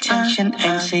make intention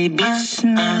and say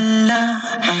Bismillah.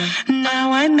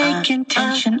 Now I make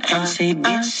intention and say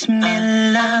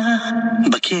Bismillah.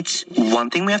 But kids, one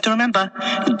thing we have to remember,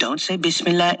 don't say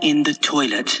Bismillah in the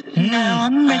toilet. Now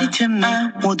I'm ready to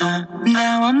make wudu.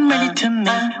 Now I'm ready to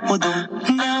make wudu.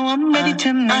 Now I'm ready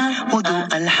to make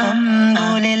wudu.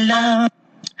 Alhamdulillah.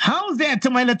 How's that,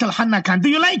 my little Hannah Khan? Do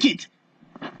you like it?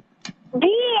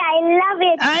 I love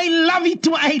it. I love it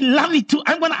too. I love it too.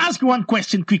 I'm going to ask you one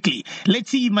question quickly. Let's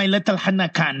see if my little Hannah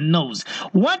Khan knows.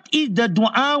 What is the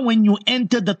dua when you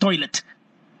enter the toilet?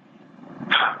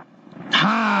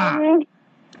 Come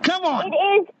on. It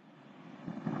is.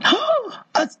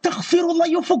 Astaghfirullah,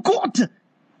 you forgot.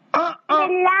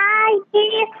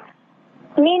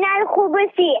 Min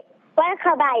al-khubuthi wal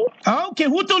khaba'ith. Okay,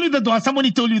 who told you the dua?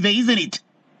 Somebody told you that, isn't it?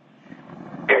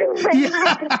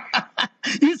 Yeah.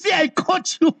 You see, I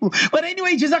caught you. But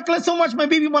anyway, Jazakallah so much, my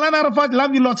baby. Maulana Arafat,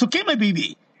 love you lots. Okay, my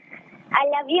baby? I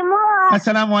love you more.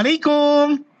 Assalamu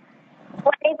alaikum.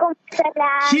 Walaikum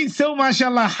salam. She's so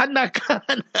mashallah, Hannah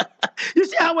Khan. You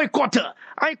see how I caught her?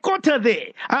 I caught her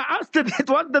there. I asked her that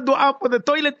what's the dua for the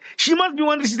toilet. She must be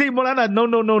wondering. She said, Maulana, no.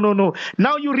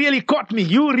 Now you really caught me.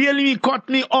 You really caught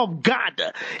me off guard.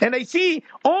 And I see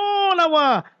all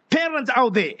our parents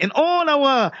out there and all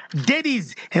our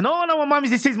daddies and all our mommies,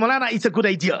 they say, Maulana, it's a good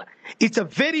idea. It's a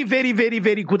very, very, very,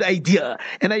 very good idea.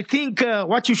 And I think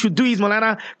what you should do is,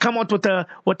 Maulana, come out with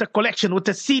a collection, with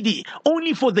a CD,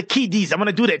 only for the kiddies. I'm going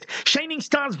to do that. Shining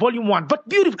Stars Volume 1. But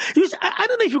beautiful. I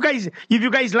don't know if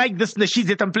you guys like this nasheed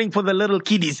that I'm playing for the little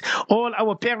kiddies. All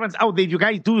our parents out there, if you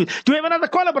guys do. Do you have another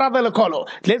caller, brother Lokolo?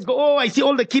 Let's go. Oh, I see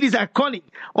all the kiddies are calling.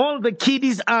 All the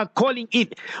kiddies are calling in.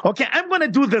 Okay, I'm going to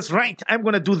do this, right? I'm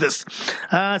going to do this.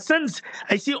 Since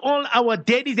I see all our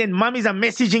daddies and mommies are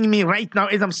messaging me right now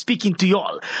as I'm speaking to you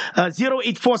all.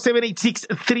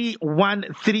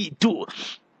 084-786-3132.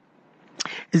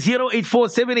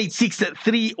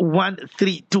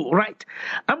 084-786-3132. Right.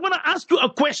 I'm going to ask you a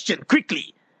question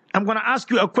quickly. I'm going to ask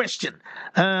you a question.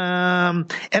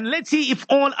 And let's see if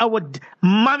all our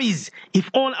mommies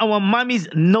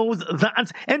knows the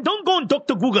answer. And don't go on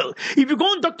Dr. Google. If you go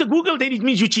on Dr. Google, then it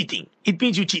means you're cheating. It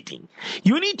means you're cheating.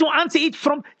 You need to answer it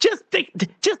from, just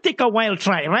take a while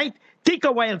try, right? Take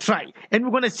a while try. And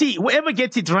we're going to see whoever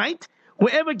gets it right,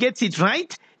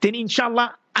 then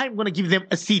inshallah, I'm going to give them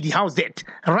a CD. How's that?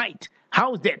 Right.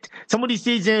 How's that? Somebody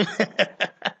says,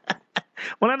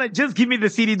 Malana, just give me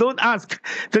the CD. Don't ask.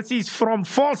 This is from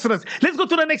falseness. Let's go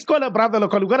to the next caller, brother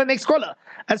Lokal. We got a next caller.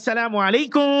 Assalamu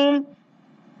alaikum.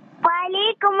 Wa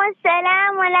alaikum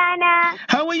assalam, Malana.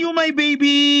 How are you, my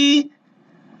baby?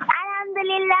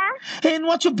 Alhamdulillah. And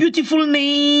what's your beautiful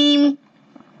name?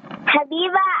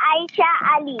 Habiba Aisha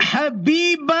Ali.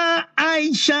 Habiba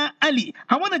Aisha Ali.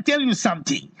 I want to tell you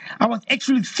something. I was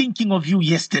actually thinking of you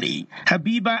yesterday.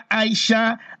 Habiba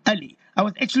Aisha Ali. I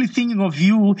was actually thinking of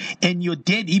you and your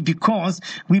daddy because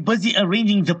we're busy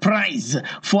arranging the prize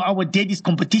for our daddy's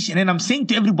competition. And I'm saying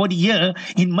to everybody here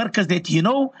in Markaz that, you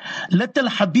know, little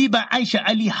Habiba Aisha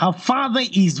Ali, her father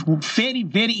is very,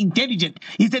 very intelligent.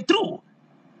 Is that true?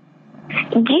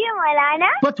 Malana.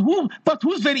 But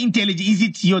who's very intelligent? Is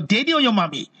it your daddy or your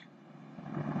mommy?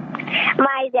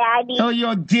 My daddy. Oh,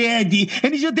 your daddy.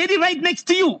 And is your daddy right next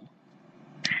to you?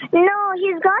 No,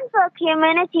 he's gone for a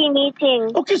community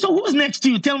meeting. Okay, so who's next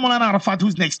to you? Tell Maulana Arafat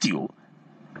who's next to you.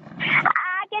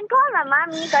 I can call my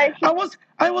mommy because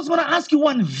I was going to ask you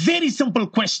one very simple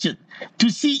question to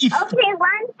see if... Okay, 1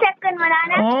 second,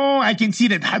 Maulana. Oh, I can see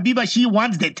that. Habiba, she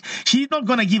wants that. She's not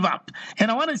going to give up.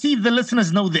 And I want to see if the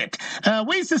listeners know that.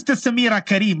 Where's Sister Samira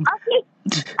Karim? Okay.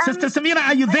 Sister Samira,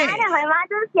 are you there? Maulana, my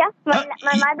mother's here. My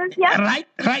mother's here.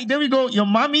 Right. There we go. Your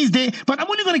mommy's there. But I'm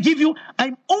only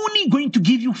going to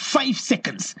give you 5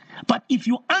 seconds. But if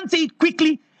you answer it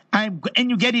quickly and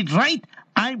you get it right,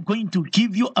 I'm going to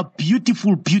give you a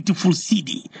beautiful, beautiful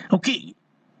CD. Okay?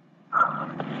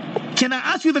 Can I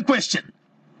ask you the question?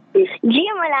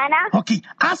 Maulana. Okay.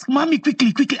 Ask mommy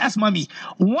quickly. Ask mommy.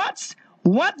 What's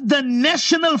the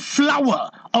national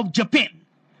flower of Japan?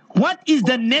 What is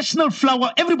the national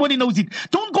flower? Everybody knows it.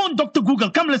 Don't go on Dr. Google.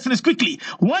 Come, listeners, quickly.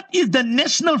 What is the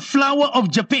national flower of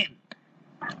Japan?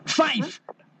 5.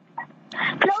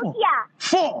 Protea.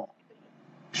 4.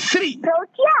 3.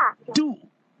 Protea. 2.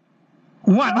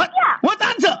 1. What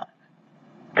answer?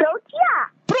 Protea.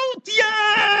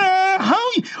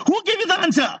 Who gave you the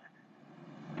answer?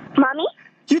 Mommy?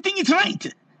 You think it's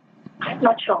right?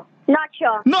 Not sure.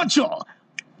 Not sure.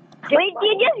 Wait,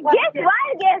 you just guess.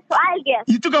 Wild guess.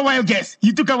 You took a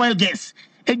wild guess.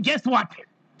 And guess what?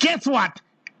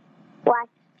 What?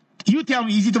 You tell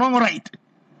me, is it wrong or right?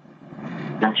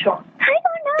 Not sure.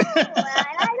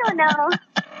 I don't know.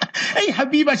 Hey,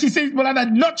 Habiba, she says,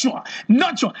 Maulana, not sure.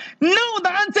 No,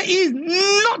 the answer is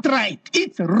not right.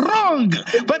 It's wrong.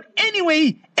 But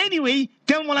anyway,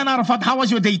 tell Maulana Arafat, how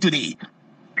was your day today?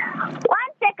 1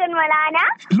 second, Maulana.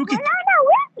 Maulana,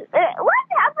 what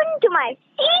happened to my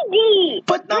CD?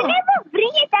 But no. You never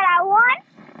bring it that I won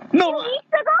 2 weeks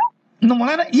ago? No,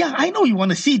 Maulana, yeah, I know you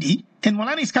want a CD. And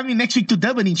Maulana is coming next week to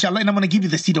Durban, inshallah, and I'm going to give you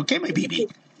the CD, okay, my baby?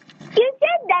 You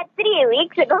said that 3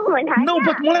 weeks ago, Maulana. No,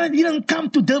 but Maulana didn't come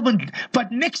to Durban.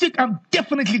 But next week, I'm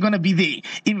definitely going to be there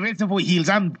in Reservoir Hills.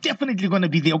 I'm definitely going to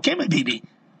be there, okay, my baby?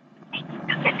 You're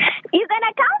going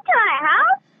to come to my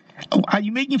house? Oh, are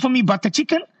you making for me butter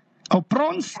chicken or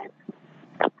prawns?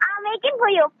 I'm making for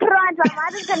you prawns. My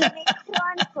mother's going to make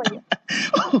prawns for you.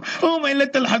 Oh, my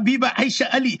little Habiba Aisha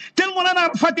Ali. Tell Maulana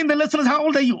Arafat and the listeners, how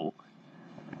old are you?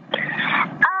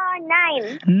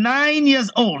 9. 9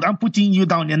 years old. I'm putting you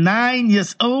down. You're 9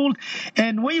 years old.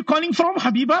 And where are you calling from,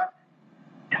 Habiba?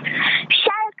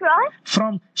 Shellcross.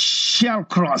 From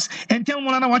Shellcross. And tell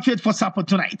Maulana what you had for supper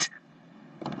tonight.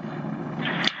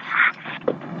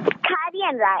 Curry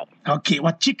and rice. Okay,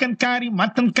 what? Chicken curry,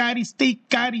 mutton curry, steak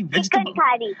curry, vegetable? Chicken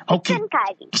curry. Okay. Chicken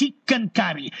curry. Chicken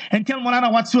curry. And tell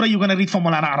Maulana what surah you're going to read for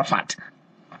Maulana Arafat.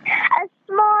 A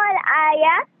small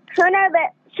ayah, Surah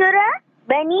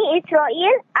Bani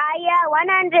Israel, ayah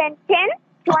 110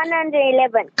 to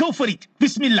 111. Go for it.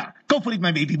 Bismillah. Go for it,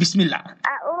 my baby. Bismillah.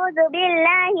 أعوذ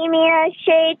بالله من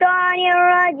الشيطان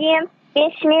الرجيم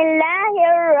بسم الله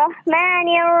الرحمن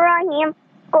الرحيم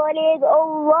قل ادعوا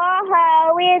الله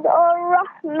أو ادعوا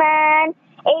الرحمن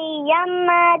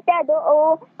أيما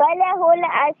تدعوا فله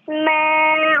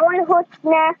الأسماء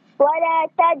الحسنى ولا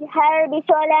تجهر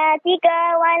بصلاتك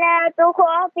ولا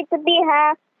تخافت بها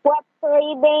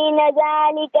وابتغ بين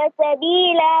ذلك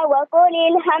سبيلا وقل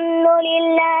الحمد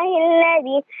لله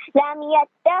الذي لم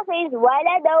يتخذ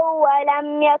ولدا ولم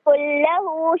يكن له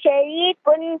شريك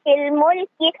في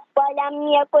الملك ولم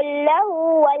يكن له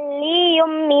ولي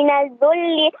من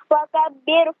الذل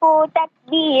وكبره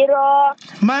تكبيرا.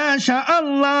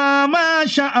 MashaAllah.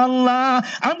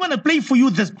 I'm going to play for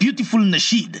you this beautiful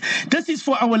nasheed. This is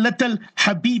for our little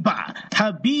Habiba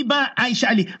Aisha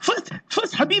Ali. First,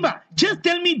 Habiba, just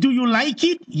tell me, do you like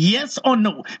it? Yes or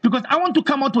no? Because I want to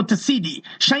come out with a CD,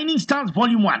 Shining Stars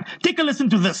Volume 1. Take a listen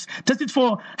to this. This is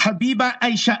for Habiba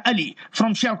Aisha Ali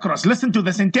from Shellcross. Listen to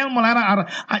this and tell Maulana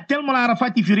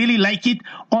Arafat if you really like it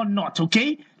or not,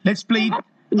 okay? Let's play it.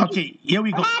 Okay, here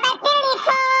we go.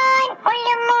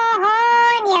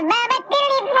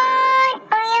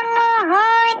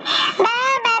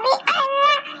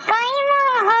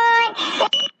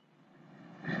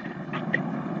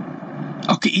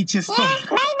 Okay, it's just so.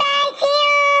 Bye-bye, see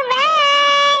you,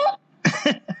 bye.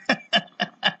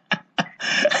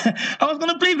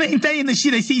 the entire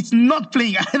nasheed. I say it's not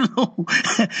playing. I don't know.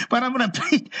 But I'm going to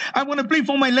play. I'm going to play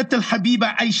for my little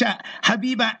Habiba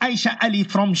Aisha Ali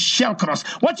from Shellcross.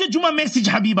 What's your Juma message,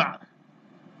 Habiba?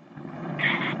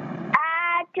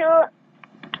 To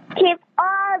keep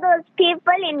all those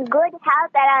people in good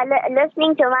health that are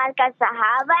listening to Markaz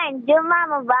Sahaba, and Juma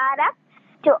Mubarak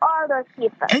to all those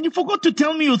people. And you forgot to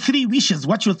tell me your 3 wishes.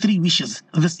 What's your 3 wishes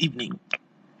this evening?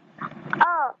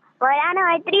 Oh, well, I know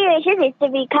my 3 wishes is to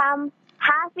become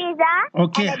Hafiza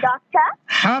and a doctor.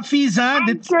 Hafiza,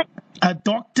 that's a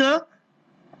doctor.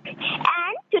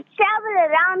 And to travel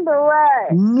around the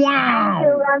world.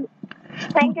 Wow.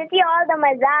 And to see all the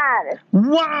mazars.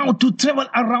 Wow, to travel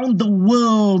around the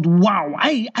world. Wow,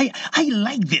 I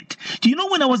like that. Do you know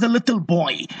when I was a little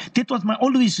boy, that was my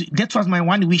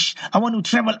one wish. I want to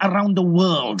travel around the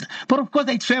world. But of course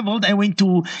I traveled. I went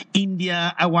to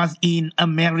India. I was in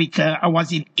America. I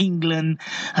was in England.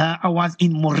 I was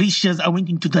in Mauritius. I went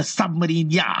into the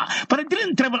submarine. Yeah, but I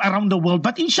didn't travel around the world.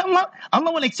 But inshallah,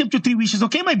 Allah will accept your 3 wishes.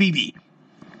 Okay, my baby?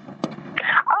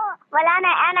 Oh, well, and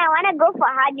I want to go for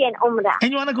Hajj and Umrah.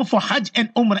 And you want to go for Hajj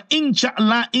and Umrah.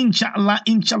 Inshallah, inshallah,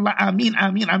 inshallah. Ameen,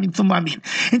 ameen, ameen, thumma ameen.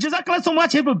 And Jazakallah so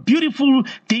much. Have a beautiful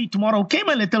day tomorrow. Okay,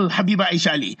 my little Habiba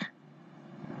Aisha Ali.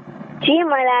 Ji,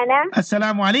 Malana.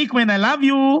 Assalamu alaikum and I love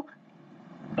you.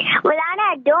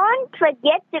 Malana, don't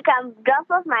forget to come drop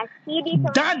off my CD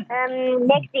Done.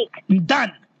 Next week.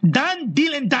 Done,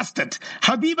 deal and dusted.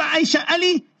 Habiba Aisha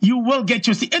Ali, you will get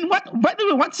your CD. And by the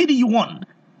way, what CD you won?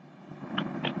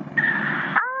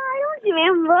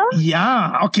 Remember?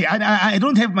 Yeah, okay. I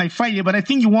don't have my file here, but I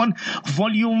think you won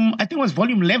volume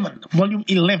 11. Volume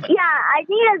 11. Yeah, I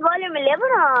think it was volume 11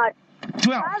 or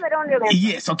 12. I don't remember.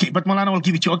 Yes, okay. But Maulana will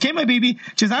give it to you. Okay, my baby.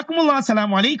 Jazakumullah.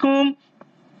 Assalamu alaikum.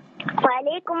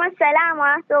 Walaikum assalam wa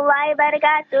rahmatullahi wa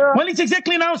barakatuh. Well, it's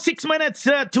exactly now 6 minutes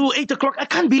to 8 o'clock. I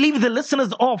can't believe the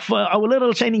listeners of our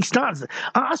little shining stars.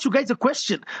 I'll ask you guys a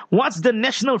question. What's the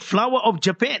national flower of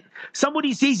Japan?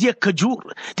 Somebody says here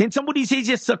kajur. Then somebody says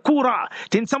here sakura.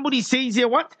 Then somebody says here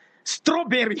what?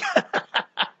 Strawberry.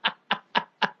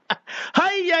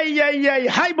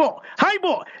 Hi, bo.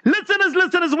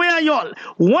 Listeners, where are y'all?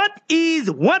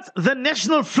 What's the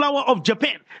national flower of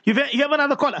Japan? You have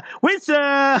another caller. Where's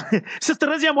Sister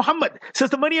Razia Muhammad,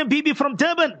 Sister Mariam Bibi from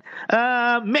Durban,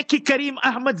 Mekki Karim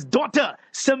Ahmad's daughter,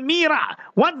 Samira?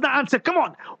 What's the answer? Come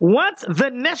on. What's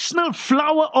the national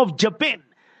flower of Japan?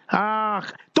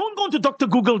 Don't go into Dr.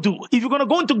 Google, If you're going to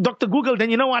go into Dr. Google,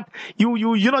 then you know what?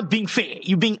 You're not being fair.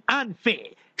 You're being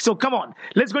unfair. So come on,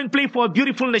 let's go and play for a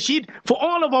beautiful nasheed for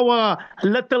all of our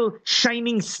little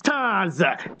shining stars.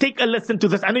 Take a listen to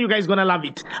this. I know you guys gonna love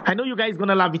it.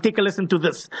 Take a listen to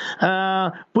this.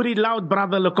 Put it loud,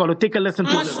 brother Lokolo. Take a listen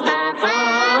to this.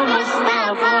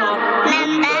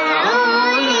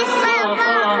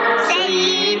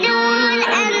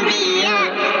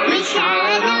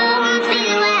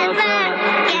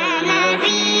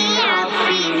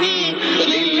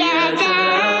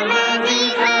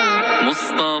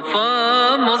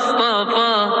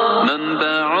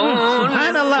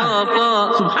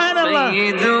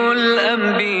 سيد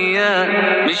الأنبياء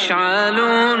مشعل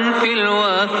في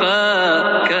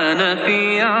الوفاء كان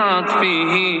في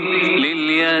عطفه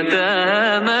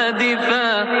لليتامى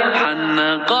دفاع حن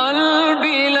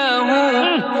قلبي له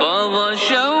فاض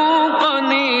شوقا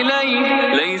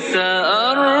إليه ليس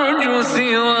أرجو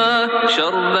سوى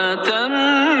شربة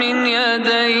من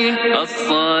يديه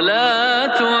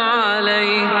الصلاة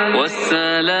عليه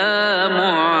والسلام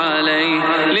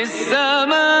عليه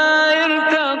للسماء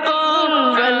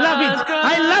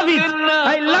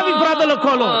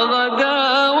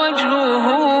غدا وجهه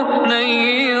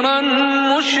نيرا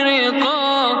مشرقا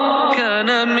كان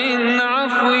من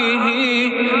عفوه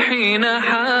حين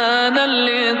حان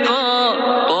اللقاء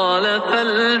قال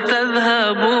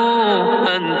فلتذهبوا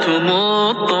أنتم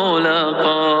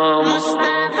الطلقاء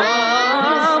مصطفى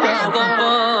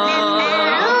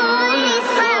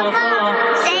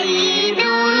سيد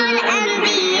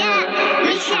الأنبياء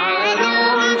مشعل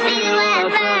في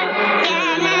الوفاء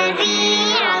كان في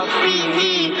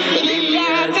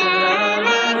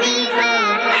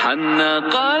حن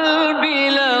قلبي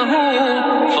له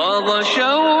فاض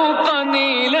شوقا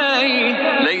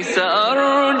إليه ليس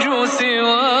أرجو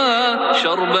سوى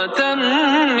شربة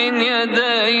من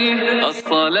يديه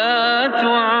الصلاة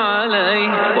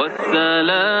عليه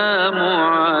والسلام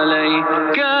عليه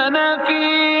كان في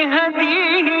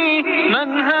هديه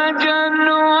منهجا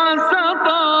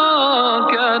وسطا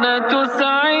كان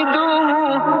تسعده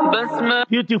بسمة.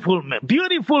 beautiful, man.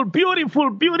 Beautiful, beautiful,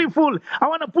 beautiful. I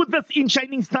want to put this in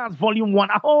Shining Stars Volume 1.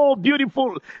 Oh,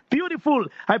 beautiful, beautiful.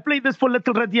 I played this for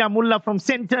little Radia Mullah from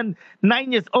Senton,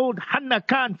 9 years old. Hanna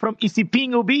Khan from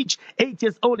Isipingo Beach, 8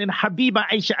 years old. And Habiba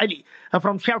Aisha Ali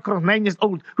from Shalcross, 9 years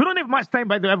old. We don't have much time,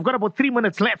 by the way. I've got about 3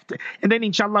 minutes left. And then,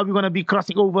 inshallah, we're going to be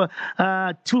crossing over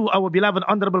to our beloved,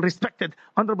 honorable, respected,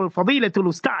 honorable Fadilatul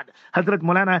Ustad, Hazrat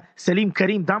Maulana Salim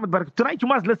Karim Damat Barak. Tonight, you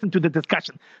must listen to the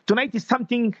discussion. Tonight is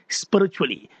something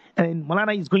spiritually. And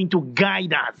Maulana is going to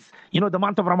guide us. You know, the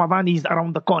month of Ramadan is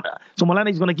around the corner. So Maulana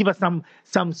is going to give us some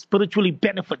spiritually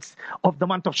benefits of the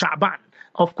month of Sha'ban.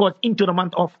 Of course, into the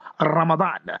month of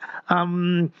Ramadan.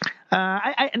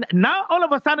 Now, all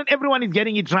of a sudden, everyone is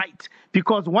getting it right.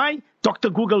 Because why? Dr.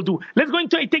 Google do. Let's go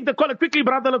into take the caller quickly,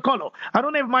 brother Lokolo. I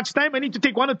don't have much time. I need to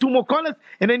take 1 or 2 more callers.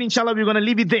 And then, inshallah, we're going to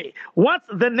leave it there. What's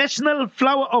the national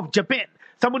flower of Japan?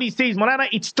 Somebody says, Maulana,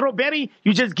 it's strawberry.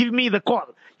 You just give me the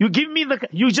call. You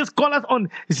just call us on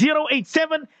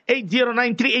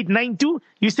 087-809-3892.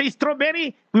 You say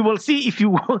strawberry. We will see if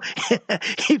you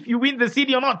if you win the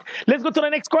CD or not. Let's go to the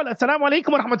next caller. Assalamu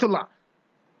alaikum wa rahmatullah.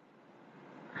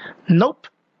 Nope.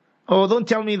 Oh, don't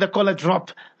tell me the caller drop,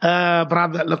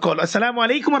 brother. The caller. Assalamu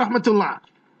alaikum wa rahmatullah.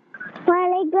 Wa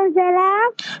alaikum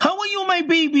salam. How are you, my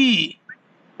baby?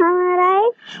 I'm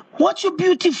alright. What's your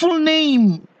beautiful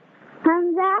name?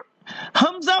 Hamza.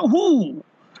 Hamza who?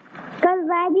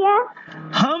 Kalvadia.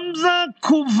 Hamza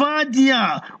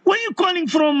Kuvadia. Where are you calling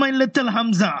from, my little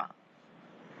Hamza?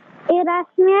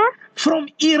 Erasmia. From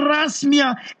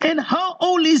Erasmia. And how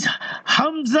old is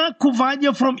Hamza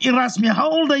Kuvadia from Erasmia?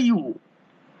 How old are you?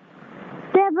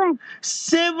 7.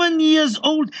 7 years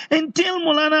old. And tell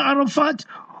Maulana Arafat,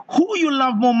 who you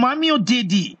love more, mommy or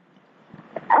daddy?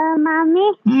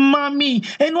 Mommy. Mommy.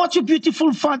 And what's your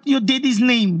beautiful your daddy's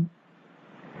name?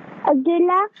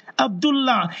 Abdullah.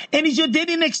 Abdullah. And is your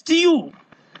daddy next to you?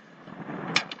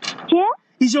 Yeah.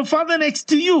 Is your father next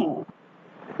to you?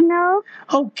 No.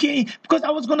 Okay, because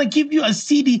I was going to give you a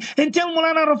CD. And tell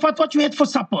Maulana Arafat what you had for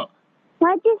supper.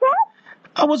 What you said?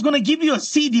 I was going to give you a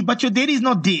CD, but your daddy is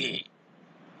not there.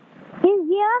 He's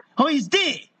here. Oh, he's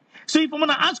there. So if I'm going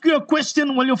to ask you a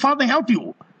question, will your father help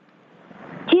you?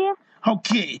 Yeah.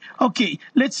 Okay.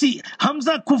 Let's see.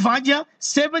 Hamza Kuvadia,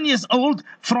 7 years old,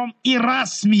 from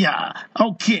Erasmia.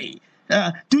 Okay.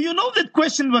 Do you know that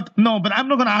question? But I'm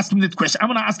not going to ask him that question. I'm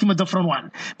going to ask him a different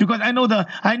one because I know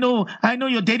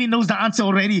your daddy knows the answer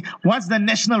already. What's the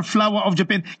national flower of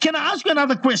Japan? Can I ask you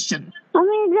another question? I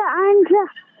mean the answer.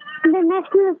 The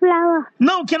national flower.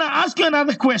 No. Can I ask you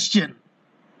another question?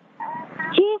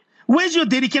 Yeah. Where's your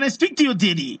daddy? Can I speak to your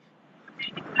daddy?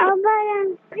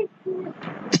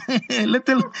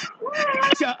 Little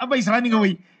Abba is running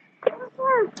away.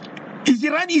 Is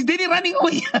daddy running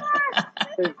away?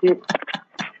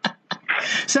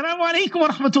 Assalamu alaikum wa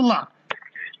rahmatullah.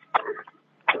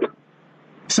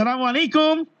 Assalamu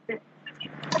alaikum.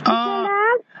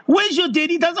 Where's your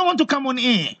daddy? Doesn't want to come on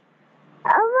air.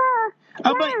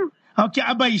 Abba. Okay,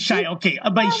 Abba is shy. Okay,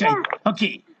 Abba is shy.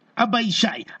 Okay, Abba is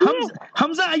shy.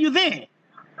 Hamza, are you there?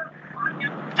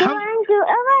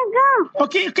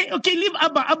 Okay. Leave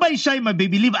Abba. Abba is shy, my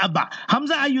baby. Leave Abba.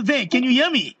 Hamza, are you there? Can you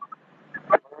hear me?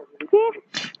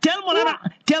 Tell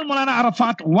Maulana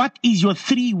Arafat, what is your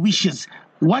 3 wishes?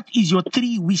 What is your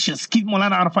 3 wishes? Give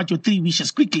Maulana Arafat your 3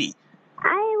 wishes quickly. I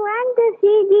want a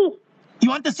CD. You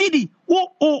want a CD?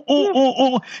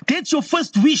 Oh. That's your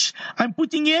first wish. I'm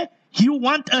putting here, you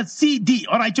want a CD.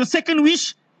 All right, your second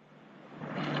wish?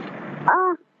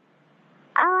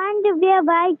 I want to be a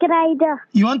bike rider.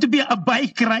 You want to be a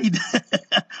bike rider?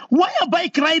 Why a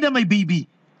bike rider, my baby?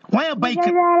 Why a bike?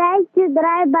 Because I like to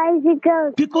drive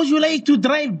bicycles. Because you like to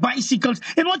drive bicycles.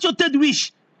 And what's your third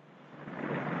wish?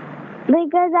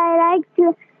 Because I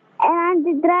want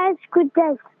to drive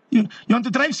scooters. You want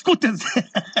to drive scooters?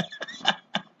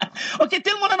 Okay,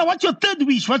 tell Maulana, what's your third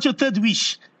wish? My third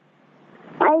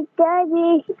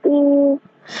wish is...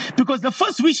 Because the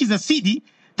first wish is a CD,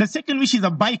 the second wish is a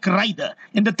bike rider,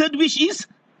 and the third wish is?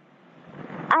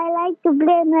 I like to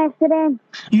play with my friends.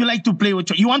 You like to play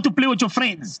you want to play with your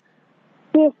friends?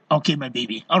 Yes. Okay, my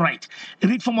baby. All right.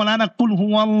 Read for Maulana, Qul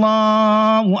huwa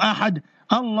Allahu ahad,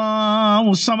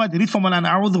 Allahu samad. Read for Maulana,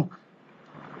 A'udhu.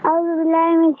 أعوذ بالله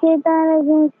من الشيطان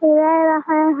الرجيم بسم الله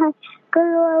الرحمن الرحيم قل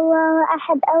هو الله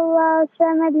أحد الله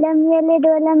الصمد لم يلد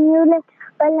ولم يولد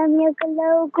ولم يكن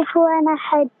له كفوا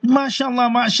أحد.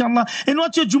 MashaAllah. And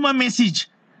what's your Juma message?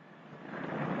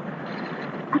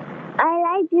 I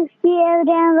like to see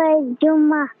everyone by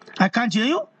Juma. I can't hear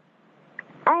you.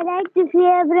 I like to see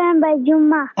everyone by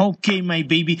Juma. Okay, my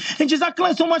baby. And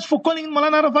Jazakallah so much for calling.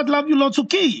 Maulana Arafat, love you lots.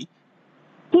 Okay.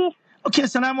 Yes. Okay,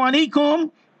 assalamu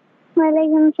alaikum.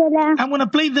 Walaikum salam. I'm going to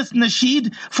play this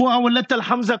nasheed for our little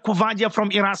Hamza Kuvadia from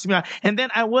Erasmia, and then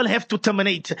I will have to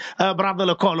terminate Brother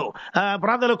Lokolo.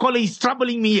 Brother Lokolo is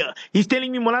troubling me here. He's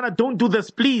telling me, Molana, don't do this.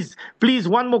 Please,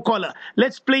 one more caller.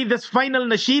 Let's play this final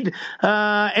nasheed,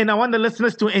 and I want the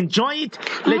listeners to enjoy it.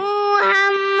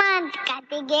 Muhammad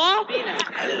katige.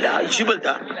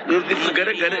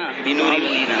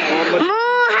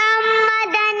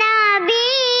 Muhammad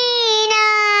nabina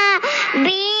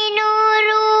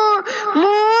binuru.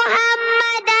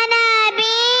 Muhammad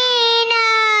nabina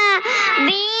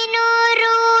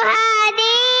binuru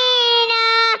hadina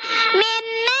min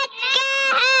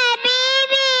Makkah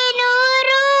habibi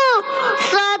nuru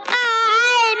sata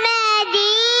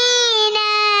al-Madina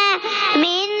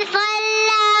min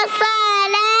salla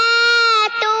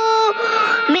salatu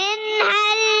min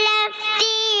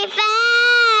halafti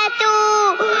fatu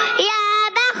ya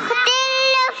bakhtil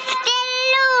luftil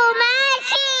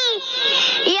mashi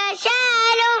ya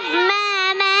shaluf ma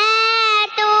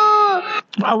matu.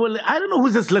 I don't know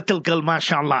who's this little girl,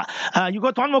 mashallah. You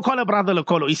got one more caller, Brother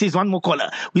Lokolo. He says one more caller.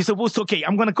 We're supposed to, okay,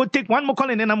 I'm going to go take one more call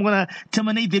and then I'm going to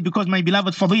terminate there because my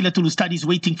beloved Fadilatul Ustad is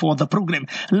waiting for the program.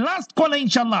 Last caller,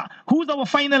 inshallah. Who's our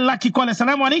final lucky caller?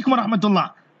 Assalamu alaikum wa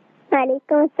rahmatullah.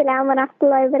 Walaikum salam wa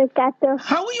rahmatullahi wa barakatuh.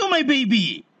 How are you, my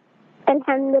baby?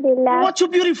 Alhamdulillah. What's your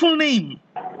beautiful name?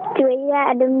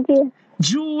 Juwaya Adamji.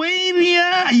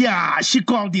 Juwaria. Yeah, she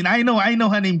called in. I know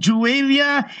her name.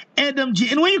 Juwaria Adam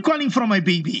G. And where are you calling from, my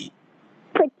baby?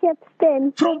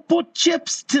 Potchefstroom. From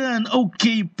Potchefstroom.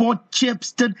 Okay,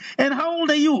 Potchefstroom. And how old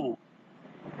are you?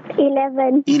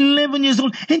 11. 11 years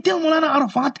old. And tell Maulana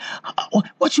Arafat,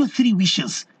 what's your 3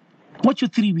 wishes? What's your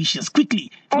 3 wishes? Quickly.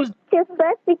 To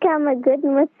first become a good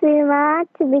Muslimah,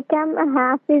 to become a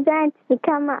Hafiza, and to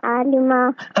become a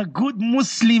Alima. A good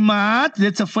Muslimat,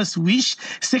 that's the first wish.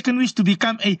 Second wish, to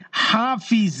become a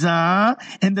Hafiza.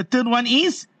 And the third one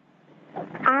is?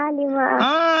 Alima.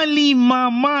 Alima,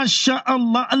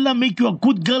 mashallah. Allah make you a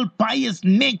good girl, pious,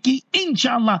 neki,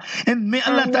 inshallah. And may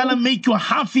Allah Ta'ala make you a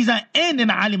Hafiza and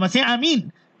an Alima. Say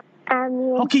Ameen.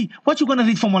 Ameen. Okay, what you going to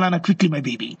read for Maulana quickly, my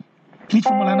baby? Read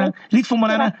for Maulana. Read for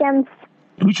Maulana. Shams.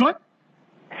 Which one?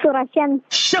 Surah Shams.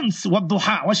 Shams wa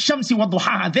duha. Wa shamsi wa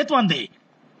duha. That one day.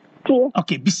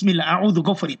 Okay, Bismillah. A'udhu.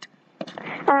 Go for it.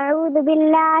 أعوذ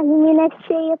بالله من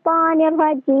الشيطان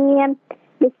الرجيم.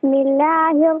 بسم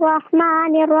الله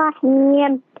الرحمن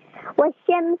الرحيم.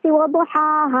 والشمس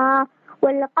وضحاها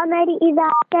والقمر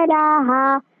إذا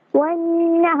تلاها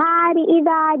والنهار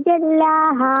إذا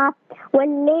جلاها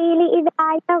والليل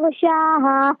إذا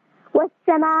يغشاها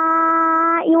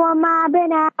والسماء وما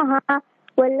بناها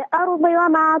والأرض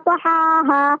وما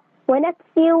طحاها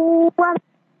ونفس وما.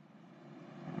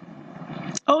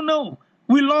 Oh no,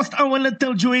 we lost our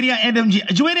little Juwaria Adam G.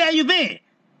 Juwaria, are you there?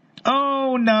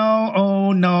 Oh no.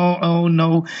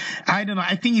 I don't know.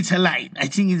 I think it's a line.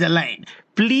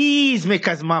 Please make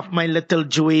us laugh, my little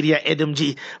Juwaria Adam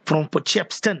G from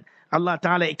Potchefstroom. Allah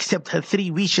Ta'ala accept her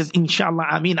 3 wishes, inshallah.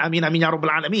 Ameen, ameen, ameen, ya Rabbal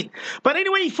Alameen. But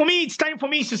anyway, for me, it's time for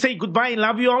me to say goodbye,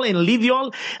 love you all, and leave you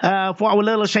all for our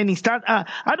little shining star. I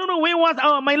don't know where was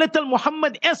my little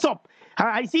Muhammad Esop.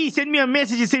 I see he sent me a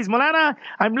message. He says, Malana,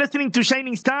 I'm listening to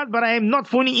Shining Stars, but I am not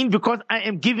phoning in because I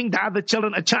am giving the other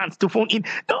children a chance to phone in.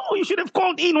 No, you should have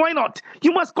called in. Why not?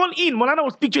 You must call in. Malana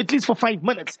will speak to you at least for 5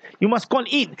 minutes. You must call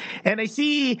in. And I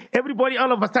see everybody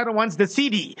all of a sudden wants the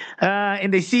CD.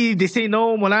 And they say,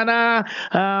 no, Malana,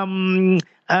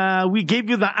 we gave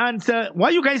you the answer.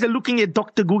 Why you guys are looking at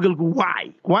Dr. Google?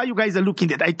 Why you guys are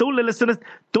looking at? I told the listeners,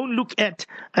 don't look at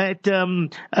Dr.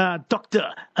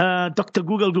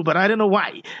 Google, but I don't know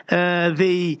why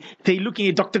they looking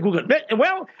at Dr. Google.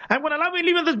 Well, I'm gonna love and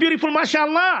leave in this beautiful,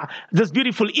 mashallah, this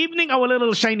beautiful evening, our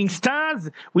little shining stars.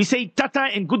 We say tata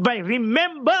and goodbye.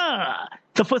 Remember,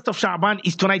 the 1st of Sha'ban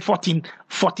is tonight,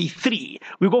 14:43.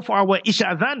 We go for our Isha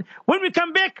Adhan. When we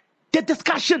come back, the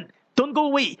discussion. Don't go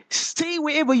away. Stay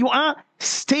wherever you are.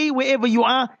 Stay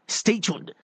tuned.